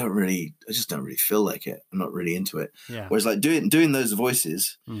like, I just don't really feel like it. I'm not really into it. Yeah. Whereas like doing those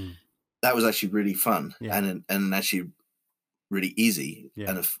voices, that was actually really fun and actually really easy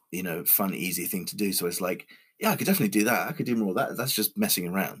and a fun, easy thing to do. So it's like, yeah, I could definitely do that. I could do more of that. That's just messing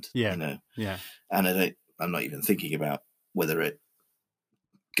around. Yeah. And I'm not even thinking about whether it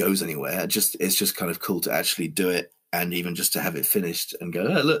goes anywhere. It's just kind of cool to actually do it, and even just to have it finished and go,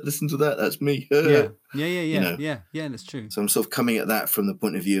 oh, look, listen to that. That's me. Yeah. That's true. So I'm sort of coming at that from the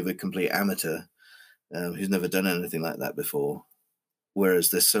point of view of a complete amateur who's never done anything like that before. Whereas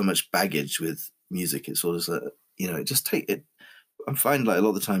there's so much baggage with music. It's sort of like, it just take it. I find like a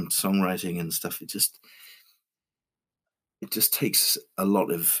lot of the time songwriting and stuff, it just takes a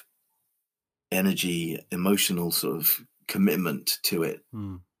lot of energy, emotional sort of commitment to it.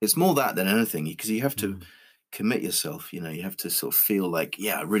 It's more that than anything, because you have to commit yourself. You have to sort of feel like,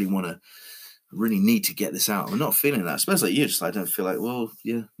 yeah, I really need to get this out. I'm not feeling that. I suppose like you, just I don't feel like, well,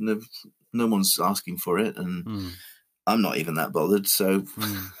 yeah, no one's asking for it, and I'm not even that bothered. So,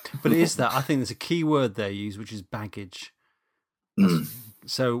 but it is that. I think there's a key word there used, which is baggage.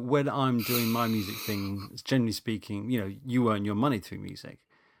 So when I'm doing my music thing, generally speaking, you earn your money through music.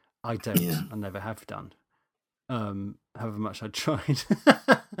 I don't. Yeah. I never have done. However much I tried,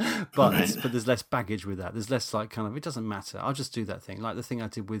 but there's less baggage with that. There's less like kind of, it doesn't matter. I'll just do that thing, like the thing I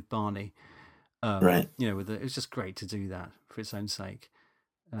did with Barney. It was just great to do that for its own sake.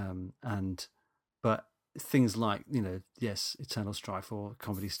 But things like Eternal Strife or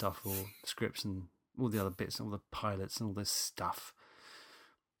comedy stuff or scripts and all the other bits, all the pilots and all this stuff.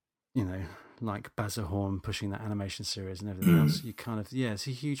 Like Bazahorn pushing that animation series and everything else, you kind of, it's a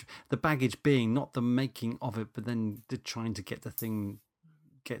huge, the baggage being not the making of it, but then trying to get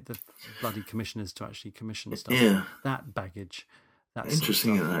the bloody commissioners to actually commission stuff. Yeah. That baggage. That's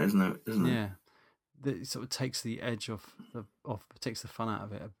interesting, isn't it? Yeah. It sort of takes the edge takes the fun out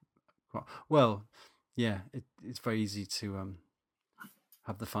of it. Well, yeah, it's very easy to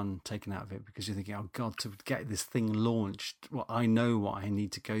have the fun taken out of it because you're thinking, oh God, to get this thing launched, I know what I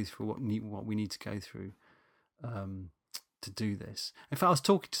need to go through, what we need to go through to do this. In fact, I was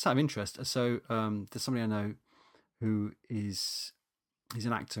talking just out of interest. So there's somebody I know who he's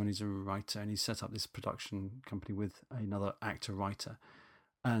an actor and he's a writer, and he's set up this production company with another actor writer.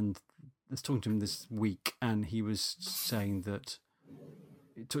 And I was talking to him this week, and he was saying that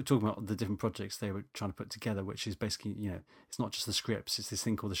talking about the different projects they were trying to put together, which is basically, it's not just the scripts, it's this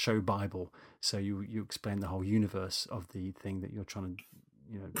thing called the show Bible. So you explain the whole universe of the thing that you're trying to,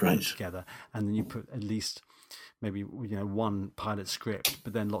 put together, and then you put at least maybe one pilot script,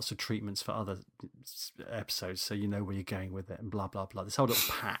 but then lots of treatments for other episodes, so you know where you're going with it, and blah blah blah. This whole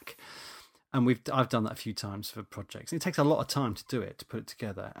little pack. And I've done that a few times for projects. It takes a lot of time to do it, to put it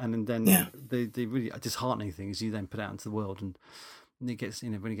together. And then the really disheartening thing is you then put it out into the world, and it gets,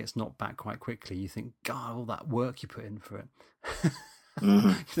 when it gets knocked back quite quickly, you think, God, all that work you put in for it.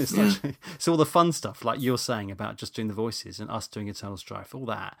 Mm-hmm. It's all the fun stuff, like you're saying about just doing the voices and us doing Eternal Strife, all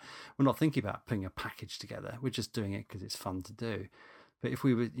that. We're not thinking about putting a package together. We're just doing it because it's fun to do. But if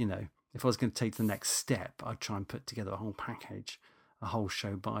we were, if I was going to take the next step, I'd try and put together a whole package, a whole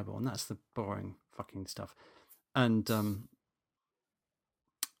show Bible, and that's the boring fucking stuff. And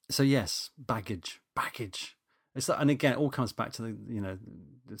so yes, baggage. It's like, and again, it all comes back to the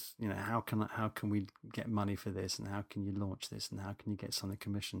how can we get money for this, and how can you launch this, and how can you get something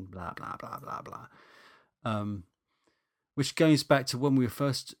commissioned, blah blah blah blah blah. Which goes back to when we were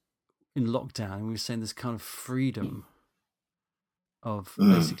first in lockdown, and we were saying this kind of freedom of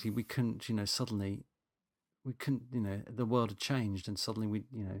basically we couldn't, suddenly. We couldn't, the world had changed, and suddenly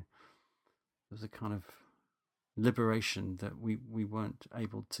there was a kind of liberation that we weren't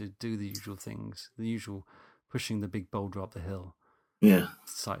able to do the usual things, the usual pushing the big boulder up the hill,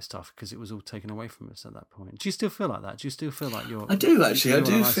 site stuff, because it was all taken away from us at that point. Do you still feel like that? Do you still feel like you're? I do actually. I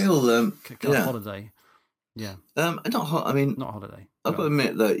do feel holiday. Yeah. Not holiday. I've got to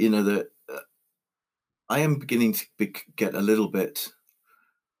admit that that I am beginning to get a little bit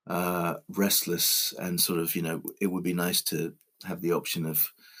restless, and sort of it would be nice to have the option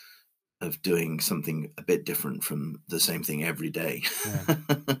of doing something a bit different from the same thing every day.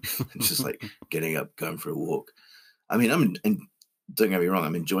 It's just like getting up, going for a walk. I mean, don't get me wrong,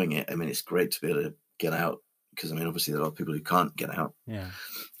 I'm enjoying it. I mean, it's great to be able to get out, because obviously there are a lot of people who can't get out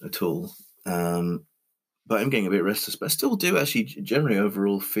at all. But I'm getting a bit restless, but I still do actually generally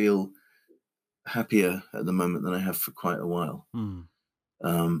overall feel happier at the moment than I have for quite a while.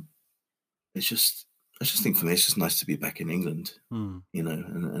 I just think for me, it's just nice to be back in England, and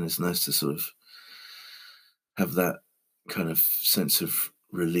it's nice to sort of have that kind of sense of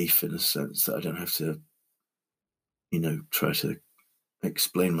relief, in a sense that I don't have to, try to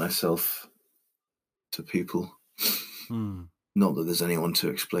explain myself to people. Not that there's anyone to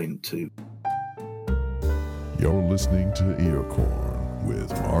explain it to. You're listening to Earcorn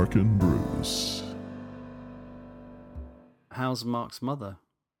with Mark and Bruce. How's Mark's mother?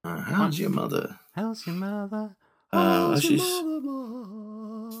 How's your mother? How's your mother? Mark?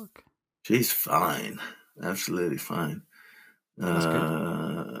 She's fine. Absolutely fine. That's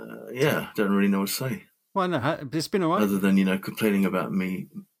good. Yeah, don't really know what to say. Well, no, it's been all right. Other than, complaining about me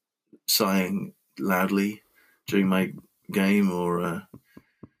sighing loudly during my game, or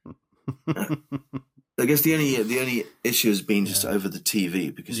I guess the only issue has been just over the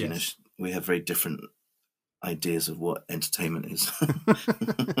TV, because we have very different ideas of what entertainment is.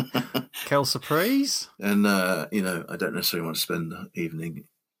 Quelle surprise! And I don't necessarily want to spend the evening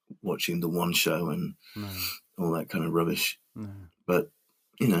watching the one show and all that kind of rubbish. No. But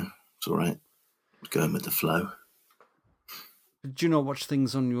it's all right. Going with the flow. Do you not watch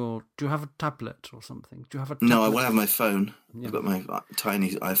things on your? Do you have a tablet or something? Do you have a? No, I will have my phone. Yeah. I've got my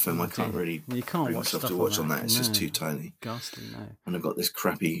tiny iPhone. I can't really. You can't bring watch myself stuff to watch on that. It's just too tiny. Ghastly, no. And I've got this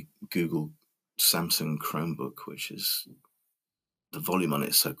crappy Google Samsung Chromebook, which is the volume on it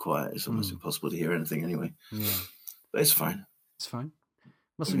is so quiet, it's almost impossible to hear anything anyway. Yeah, but it's fine. It's fine.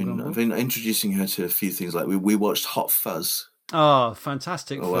 I've been introducing her to a few things. Like we watched Hot Fuzz. Oh,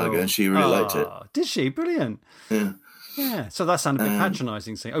 fantastic! A while ago, and she really liked it. Did she? Brilliant. Yeah. Yeah. So that sounded a bit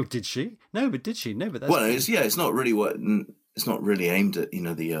patronising, saying, "Oh, did she?" No, but did she? No, but that's. Well, it's not really it's not really aimed at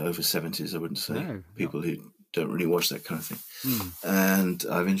the over 70s. I wouldn't say people who don't really watch that kind of thing. And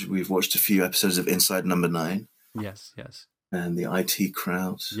we've watched a few episodes of Inside Number 9. Yes. And the IT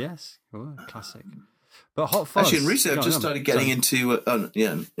Crowd. Yes, classic. But Hot Fuzz. Actually, and recently I've just started getting into. I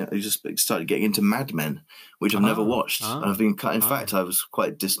just started getting into Mad Men, which I've never watched. I've been. In fact, I was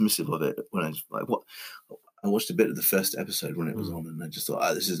quite dismissive of it when I was like, "What?" I watched a bit of the first episode when it was on, and I just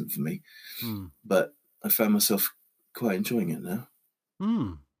thought, this isn't for me. But I found myself quite enjoying it now.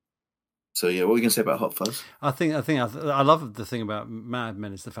 So what were you going to say about Hot Fuzz? I love the thing about Mad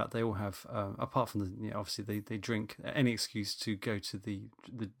Men is the fact they all have, apart from obviously they drink any excuse to go to the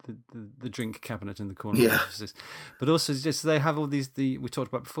drink cabinet in the corner of the offices, but also just they have all these we talked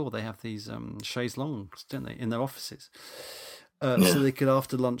about before. They have these chaise longues, don't they, in their offices, So they could,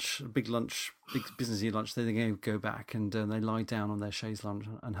 after lunch, big businessy lunch, they go back and they lie down on their chaise lounge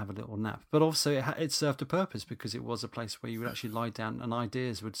and have a little nap. But also it served a purpose because it was a place where you would actually lie down and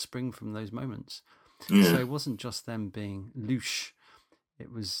ideas would spring from those moments. Yeah. So it wasn't just them being louche.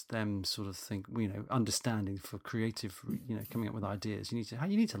 It was them sort of understanding for creative, coming up with ideas. You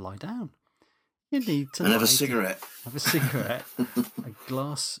need to lie down. You need to have a cigarette. Have a cigarette, a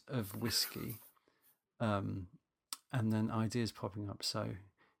glass of whiskey, and then ideas popping up. So,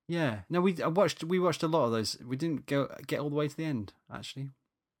 yeah. No, we watched a lot of those. We didn't get all the way to the end, actually.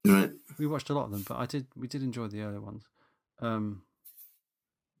 Right. We watched a lot of them, but we did enjoy the earlier ones.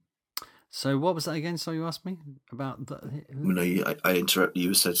 So what was that again? So you asked me about the... No, I interrupted you.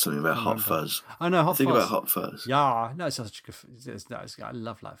 You said something about Hot Fuzz. I know, Hot Fuzz. Think about Hot Fuzz. Yeah, no, it's such a good... I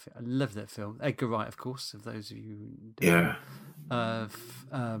love that film. I love that film. Edgar Wright, of course, if those of you... Yeah. I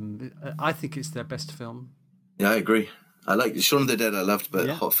think it's their best film. Yeah, I agree. I like Shaun of the Dead. I loved, but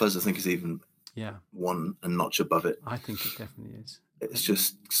Hot Fuzz, I think, is even one a notch above it. I think it definitely is. It's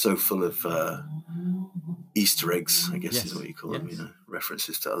just so full of Easter eggs, I guess is what you call them.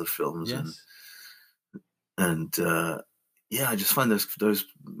 References to other films, and I just find those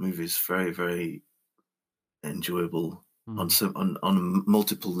movies very, very enjoyable on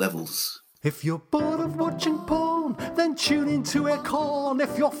multiple levels. If you're bored of watching porn, then tune into Aircorn.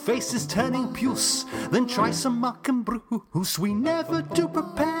 If your face is turning puce, then try some Mark and Bruce. We never do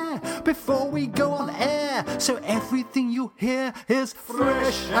prepare before we go on air, so everything you hear is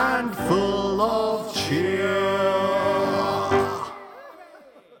fresh and full of cheer.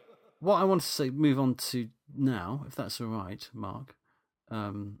 What I want to move on to now, if that's all right, Mark,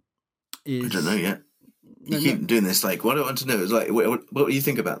 is... I don't know yet. You keep doing this. Like, what I want to know is, like, what do you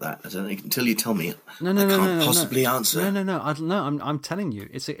think about that? I don't know, until you tell me. I can't possibly answer. No. I'm telling you,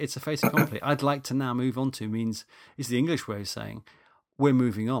 it's a fait accompli. I'd like to now move on to means is the English way of saying we're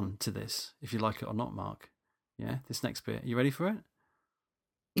moving on to this, if you like it or not, Mark. Yeah, this next bit. You ready for it?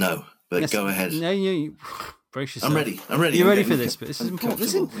 No, but go ahead. No, you brace yourself. I'm ready. You're ready for this, but this is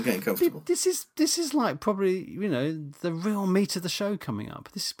important. I'm getting comfortable. This is like probably the real meat of the show coming up.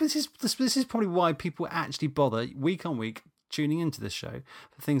 This is probably why people actually bother week on week tuning into this show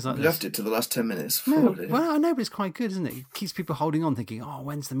for things like this. Left it to the last 10 minutes. Well, I know, but it's quite good, isn't it? It keeps people holding on, thinking, "Oh,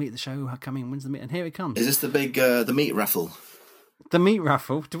 when's the meat of the show coming? When's the meat?" And here it comes. Is this the big the meat raffle? The meat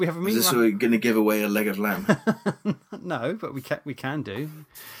raffle. Do we have a meat raffle? Is this we're going to give away a leg of lamb? No, but we can do.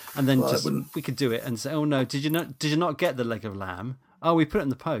 And then we could do it and say, "Oh no, did you not get the leg of lamb? Oh, we put it in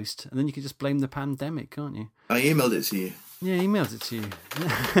the post." And then you could just blame the pandemic, can't you? I emailed it to you. Yeah, emailed it to you.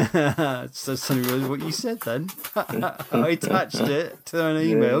 So something what you said then. I attached it to an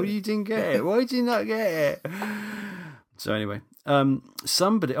email. You didn't get it. Why did you not get it? So anyway,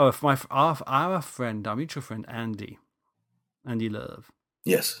 somebody, our friend, our mutual friend Andy Love.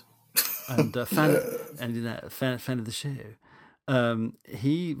 Yes. And fan of the show.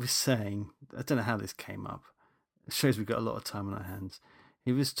 He was saying, I don't know how this came up. It shows we've got a lot of time on our hands.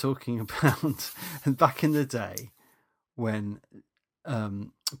 He was talking about back in the day when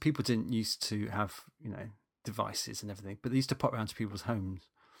people didn't used to have devices and everything, but they used to pop around to people's homes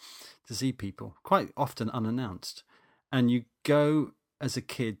to see people, quite often unannounced. And you go as a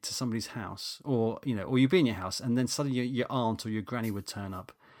kid to somebody's house, or you'd be in your house, and then suddenly your aunt or your granny would turn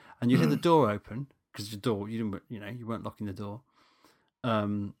up, and you'd hear the door open because your door you weren't locking the door,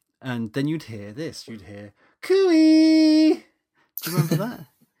 and then you'd hear this. You'd hear cooey. Do you remember that?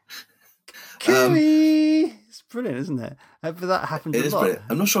 Cooey. It's brilliant, isn't it? But that happened a lot. Brilliant.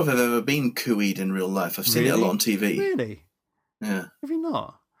 I'm not sure if I've ever been cooeyed in real life. I've seen it a lot on TV. Really? Yeah. Have you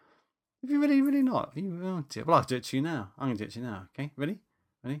not? Have you really not? Well, I'll do it to you now. I'm going to do it to you now. Okay, ready?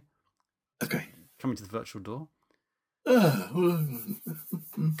 Okay. Coming to the virtual door.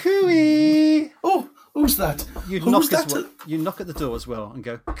 Cooey! Oh, who's that? You knock at the door as well and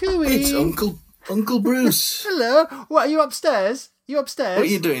go, Cooey! It's Uncle Bruce. Hello. What, are you upstairs? What are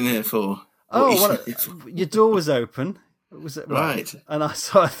you doing here for? Your door was open. Was it right? And I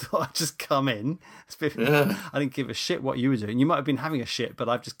thought I'd just come in. I didn't give a shit what you were doing. You might have been having a shit, but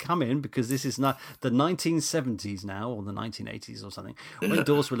I've just come in because this is not the 1970s now, or the 1980s or something, when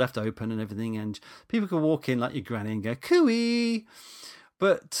doors were left open and everything, and people could walk in like your granny and go cooey.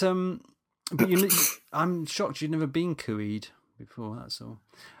 But I'm shocked you'd never been cooeyed before. That's all.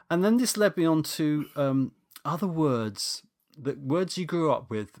 And then this led me on to other words. The words you grew up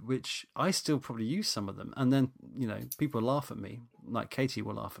with, which I still probably use some of them, and then people laugh at me, like Katie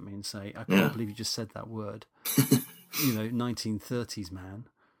will laugh at me and say, "I can't believe you just said that word." 1930s man,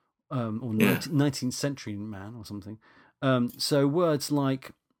 or 19th century man, or something. So words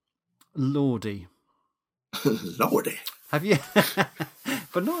like "lordy," Have you?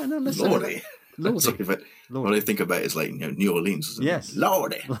 But not Lordy. Lordy. What I think about is like New Orleans. Yes,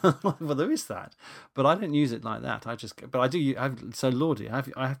 Lordy. Well, there is that, but I don't use it like that. But I do. So Lordy.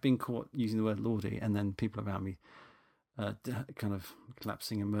 I have been caught using the word Lordy, and then people around me kind of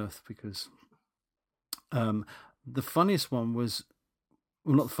collapsing in mirth because the funniest one was,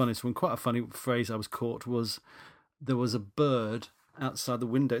 well, not the funniest one. Quite a funny phrase I was caught was there was a bird outside the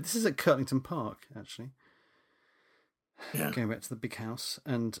window. This is at Kirtlington Park, actually. Yeah. Going back to the big house,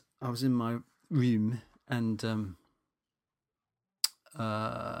 and I was in my room, and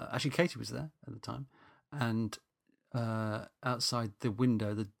actually Katie was there at the time, and outside the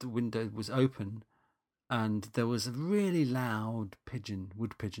window, the window was open, and there was a really loud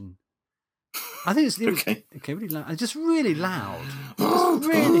wood pigeon. I think it's okay, really loud, and just really loud, just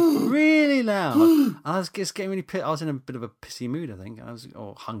really loud. And I was just getting really pissed. I was in a bit of a pissy mood, I think. I was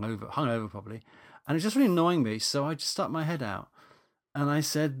hungover probably, and it was just really annoying me. So I just stuck my head out, and I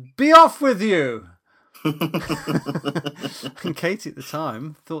said, "Be off with you!" And Katie at the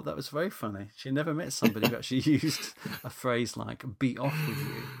time thought that was very funny. She never met somebody who actually used a phrase like "be off with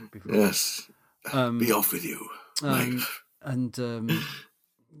you" before. Yes, be off with you.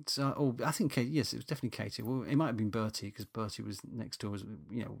 So, I think Katie. Yes, it was definitely Katie. Well, it might have been Bertie because Bertie was next door.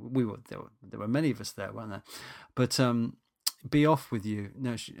 There were many of us there, weren't there? But "be off with you."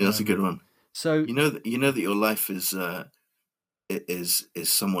 No, that's a good one. So you know that your life is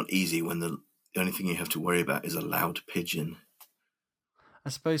somewhat easy when the only thing you have to worry about is a loud pigeon. I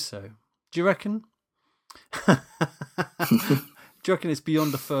suppose so. Do you reckon? Do you reckon it's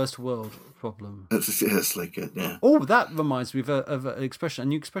beyond the first world problem? It's like yeah. Oh, that reminds me of an expression, a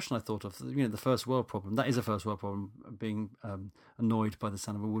new expression I thought of. The first world problem. That is a first world problem. Being annoyed by the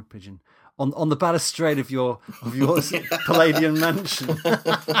sound of a wood pigeon on the balustrade of your Palladian mansion.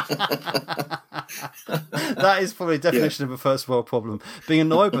 That is probably a definition of a first world problem. Being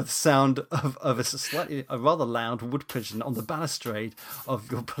annoyed by the sound of a rather loud wood pigeon on the balustrade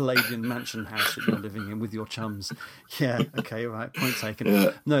of your Palladian mansion house that you're living in with your chums. Yeah, okay, right, point taken.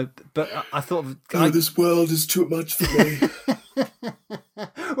 Yeah. No, but I thought of... this world is too much for me.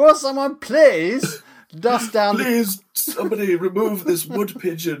 Will someone please dust down... Please, somebody remove this wood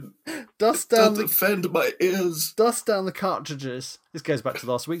pigeon. Don't offend my ears. Dust down the cartridges. This goes back to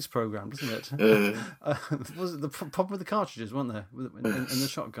last week's programme, doesn't it? Was it the problem with the cartridges, weren't there, in the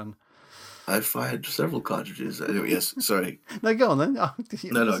shotgun? I fired several cartridges. Anyway, yes, sorry. No, go on then. No, I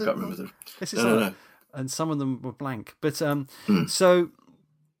can't remember them. No. And some of them were blank. But so,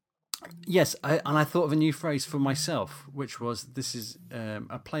 yes, I thought of a new phrase for myself, which was, this is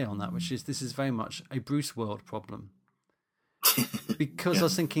a play on that, which is, this is very much a Bruce World problem. Because I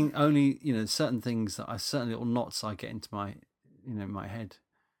was thinking only, certain things that little knots I get into my, my head.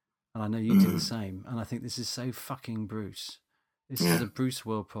 And I know you do the same. And I think this is so fucking Bruce. This is a Bruce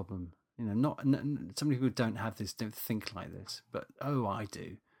World problem. Not some people who don't have this, don't think like this. But, I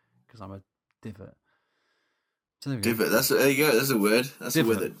do. Because I'm a divot. So divot. There you go. That's a word. That's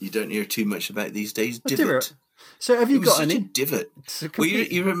divot. A word that you don't hear too much about these days. Divot. So have you got any divot? Well,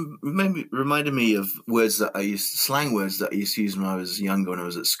 you reminded me of slang words that I used to use when I was younger, when I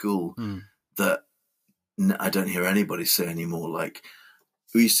was at school, that I don't hear anybody say anymore. Like,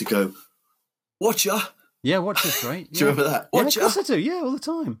 we used to go, "Watcha." Yeah, watcha's great. Do you remember that? Watcha. Yeah, of course I do. Yeah, all the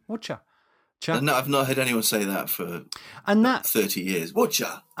time. Watcha. No, I've not heard anyone say that for 30 years.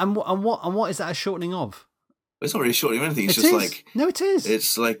 Watcha. And what is that a shortening of? It's not really shortening anything. It's just like no, it is.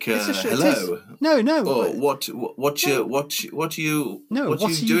 It's like hello. No. Or what are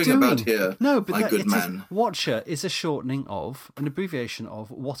you doing about here? No, but my good man. Watcher is a shortening of, an abbreviation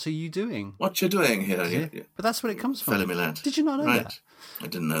of, what are you doing? What you doing here? Yeah. But that's where it comes from. Fellow me lad. Did you not know that? I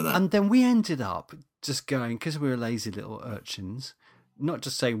didn't know that. And then we ended up just going, because we were lazy little urchins, not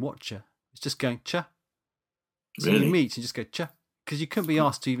just saying watcher. It's just going cha. So really? You meet and just go cha. Because you couldn't be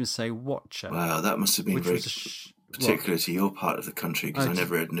asked to even say watcher. Wow, that must have been very particular to your part of the country, because I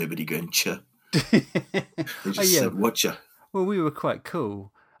never heard nobody going cha. They just said watcher. Well, we were quite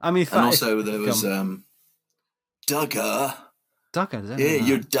cool. I mean, and also there was Dugger. Dugger, yeah,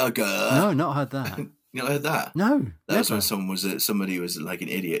 you're Dugger. No, not heard that. You not heard that? No, that was when somebody was like an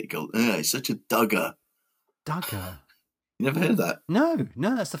idiot. Go, he's such a Dugger. Dugger. You never heard that? No,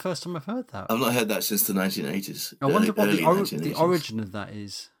 that's the first time I've heard that. I've not heard that since the 1980s. I wonder what the origin of that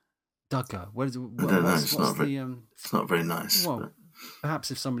is. Dugger. I don't know. It's not very nice. Well, perhaps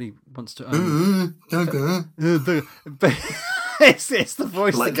if somebody wants to. Dugger. It's the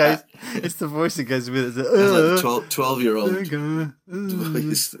voice like that goes. It's the voice that goes with it. It's like 12-year-old. You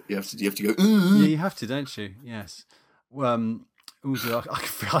have to go. Yeah, you have to, don't you? Yes. I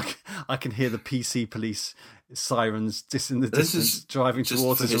feel like I can hear the PC police sirens just in the distance driving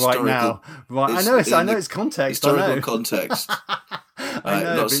towards us right now. Right, I know it's context. Historical context.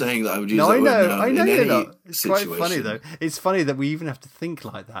 I'm not saying that I would use that word now. I know you're not. It's situation. quite funny though. It's funny that we even have to think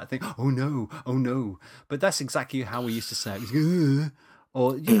like that. Think, oh no. But that's exactly how we used to say it.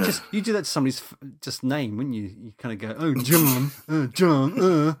 Or you do that to somebody's just name, wouldn't you? You kind of go, oh,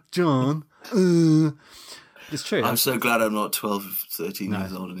 John. It's true. I'm so glad I'm not 12, 13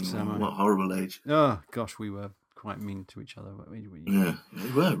 years old anymore. What a horrible age. Oh, gosh, we were quite mean to each other. Yeah,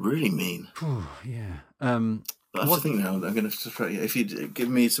 we were really mean. Yeah. But I think now I'm going to. If you'd give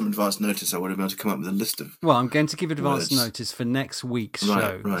me some advance notice, I would have been able to come up with a list of. Well, I'm going to give advance notice for next week's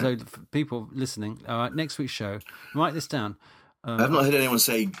show. Right. So, for people listening, all right, next week's show, write this down. I've not heard anyone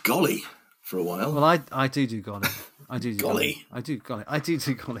say golly for a while. Well, I do golly. I do golly. I do golly,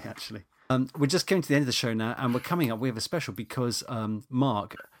 actually. We're just coming to the end of the show now, and we're coming up. We have a special because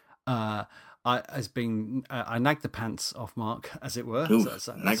Mark I nagged the pants off Mark, as it were. Ooh,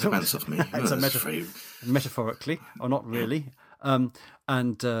 nagged the pants off me. Metaphorically, or not really. And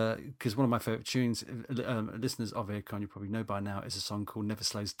because one of my favourite tunes, listeners of Earcon, you probably know by now, is a song called Never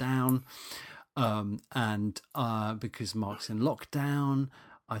Slows Down. And because Mark's in lockdown,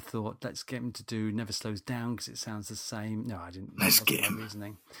 I thought, let's get him to do Never Slows Down because it sounds the same. No, I didn't. Let's get him.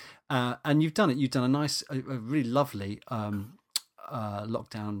 Reasoning. And you've done it. You've done a nice, a really lovely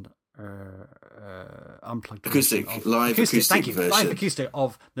lockdown unplugged live acoustic thank you. version. Live acoustic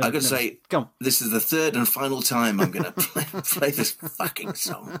of. I gotta say, this is the third and final time I'm gonna play this fucking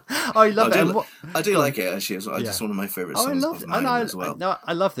song. I love it. I do like it actually. It's just one of my favourite songs of mine as well.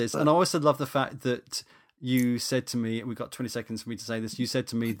 I love this, and I also love the fact that you said to me, and we've got 20 seconds for me to say this. You said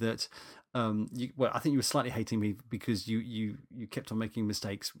to me that. I think you were slightly hating me because you kept on making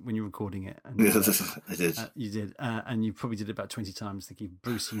mistakes when you were recording it. And, I did. You did, and you probably did it about 20 times, thinking,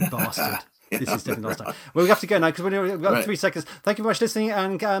 "Bruce, you bastard! This is definitely last time." Well, we have to go now because we've got 3 seconds. Thank you very much for listening,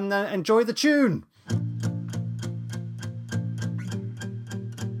 and enjoy the tune.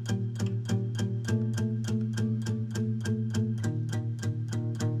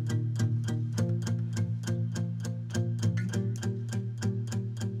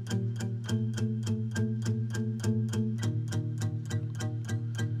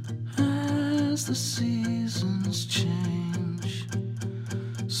 The seasons change,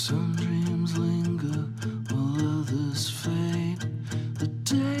 some dreams linger while others fade. The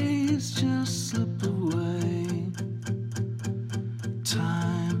days just slip away.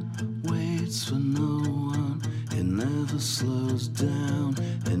 Time waits for no one. It never slows down.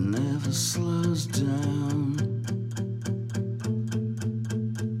 It never slows down.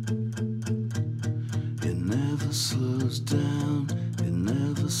 It never slows down. It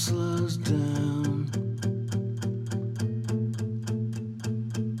never slows down.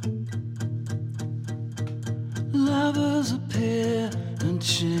 Lovers appear and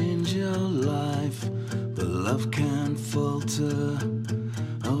change your life, but love can't falter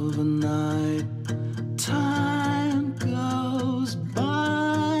overnight. Time goes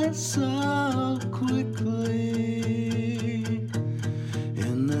by so quickly.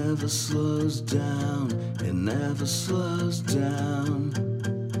 It never slows down. It never slows down.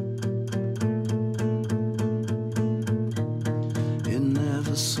 It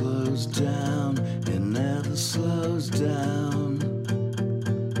never slows down. It never slows down.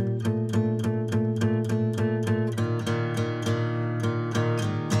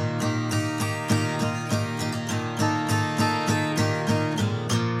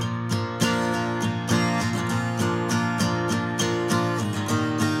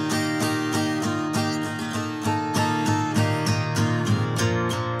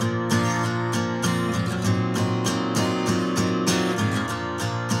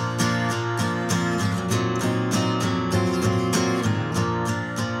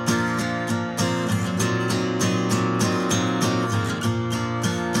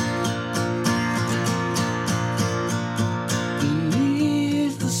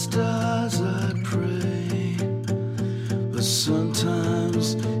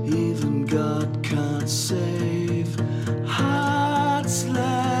 Sometimes even God can't say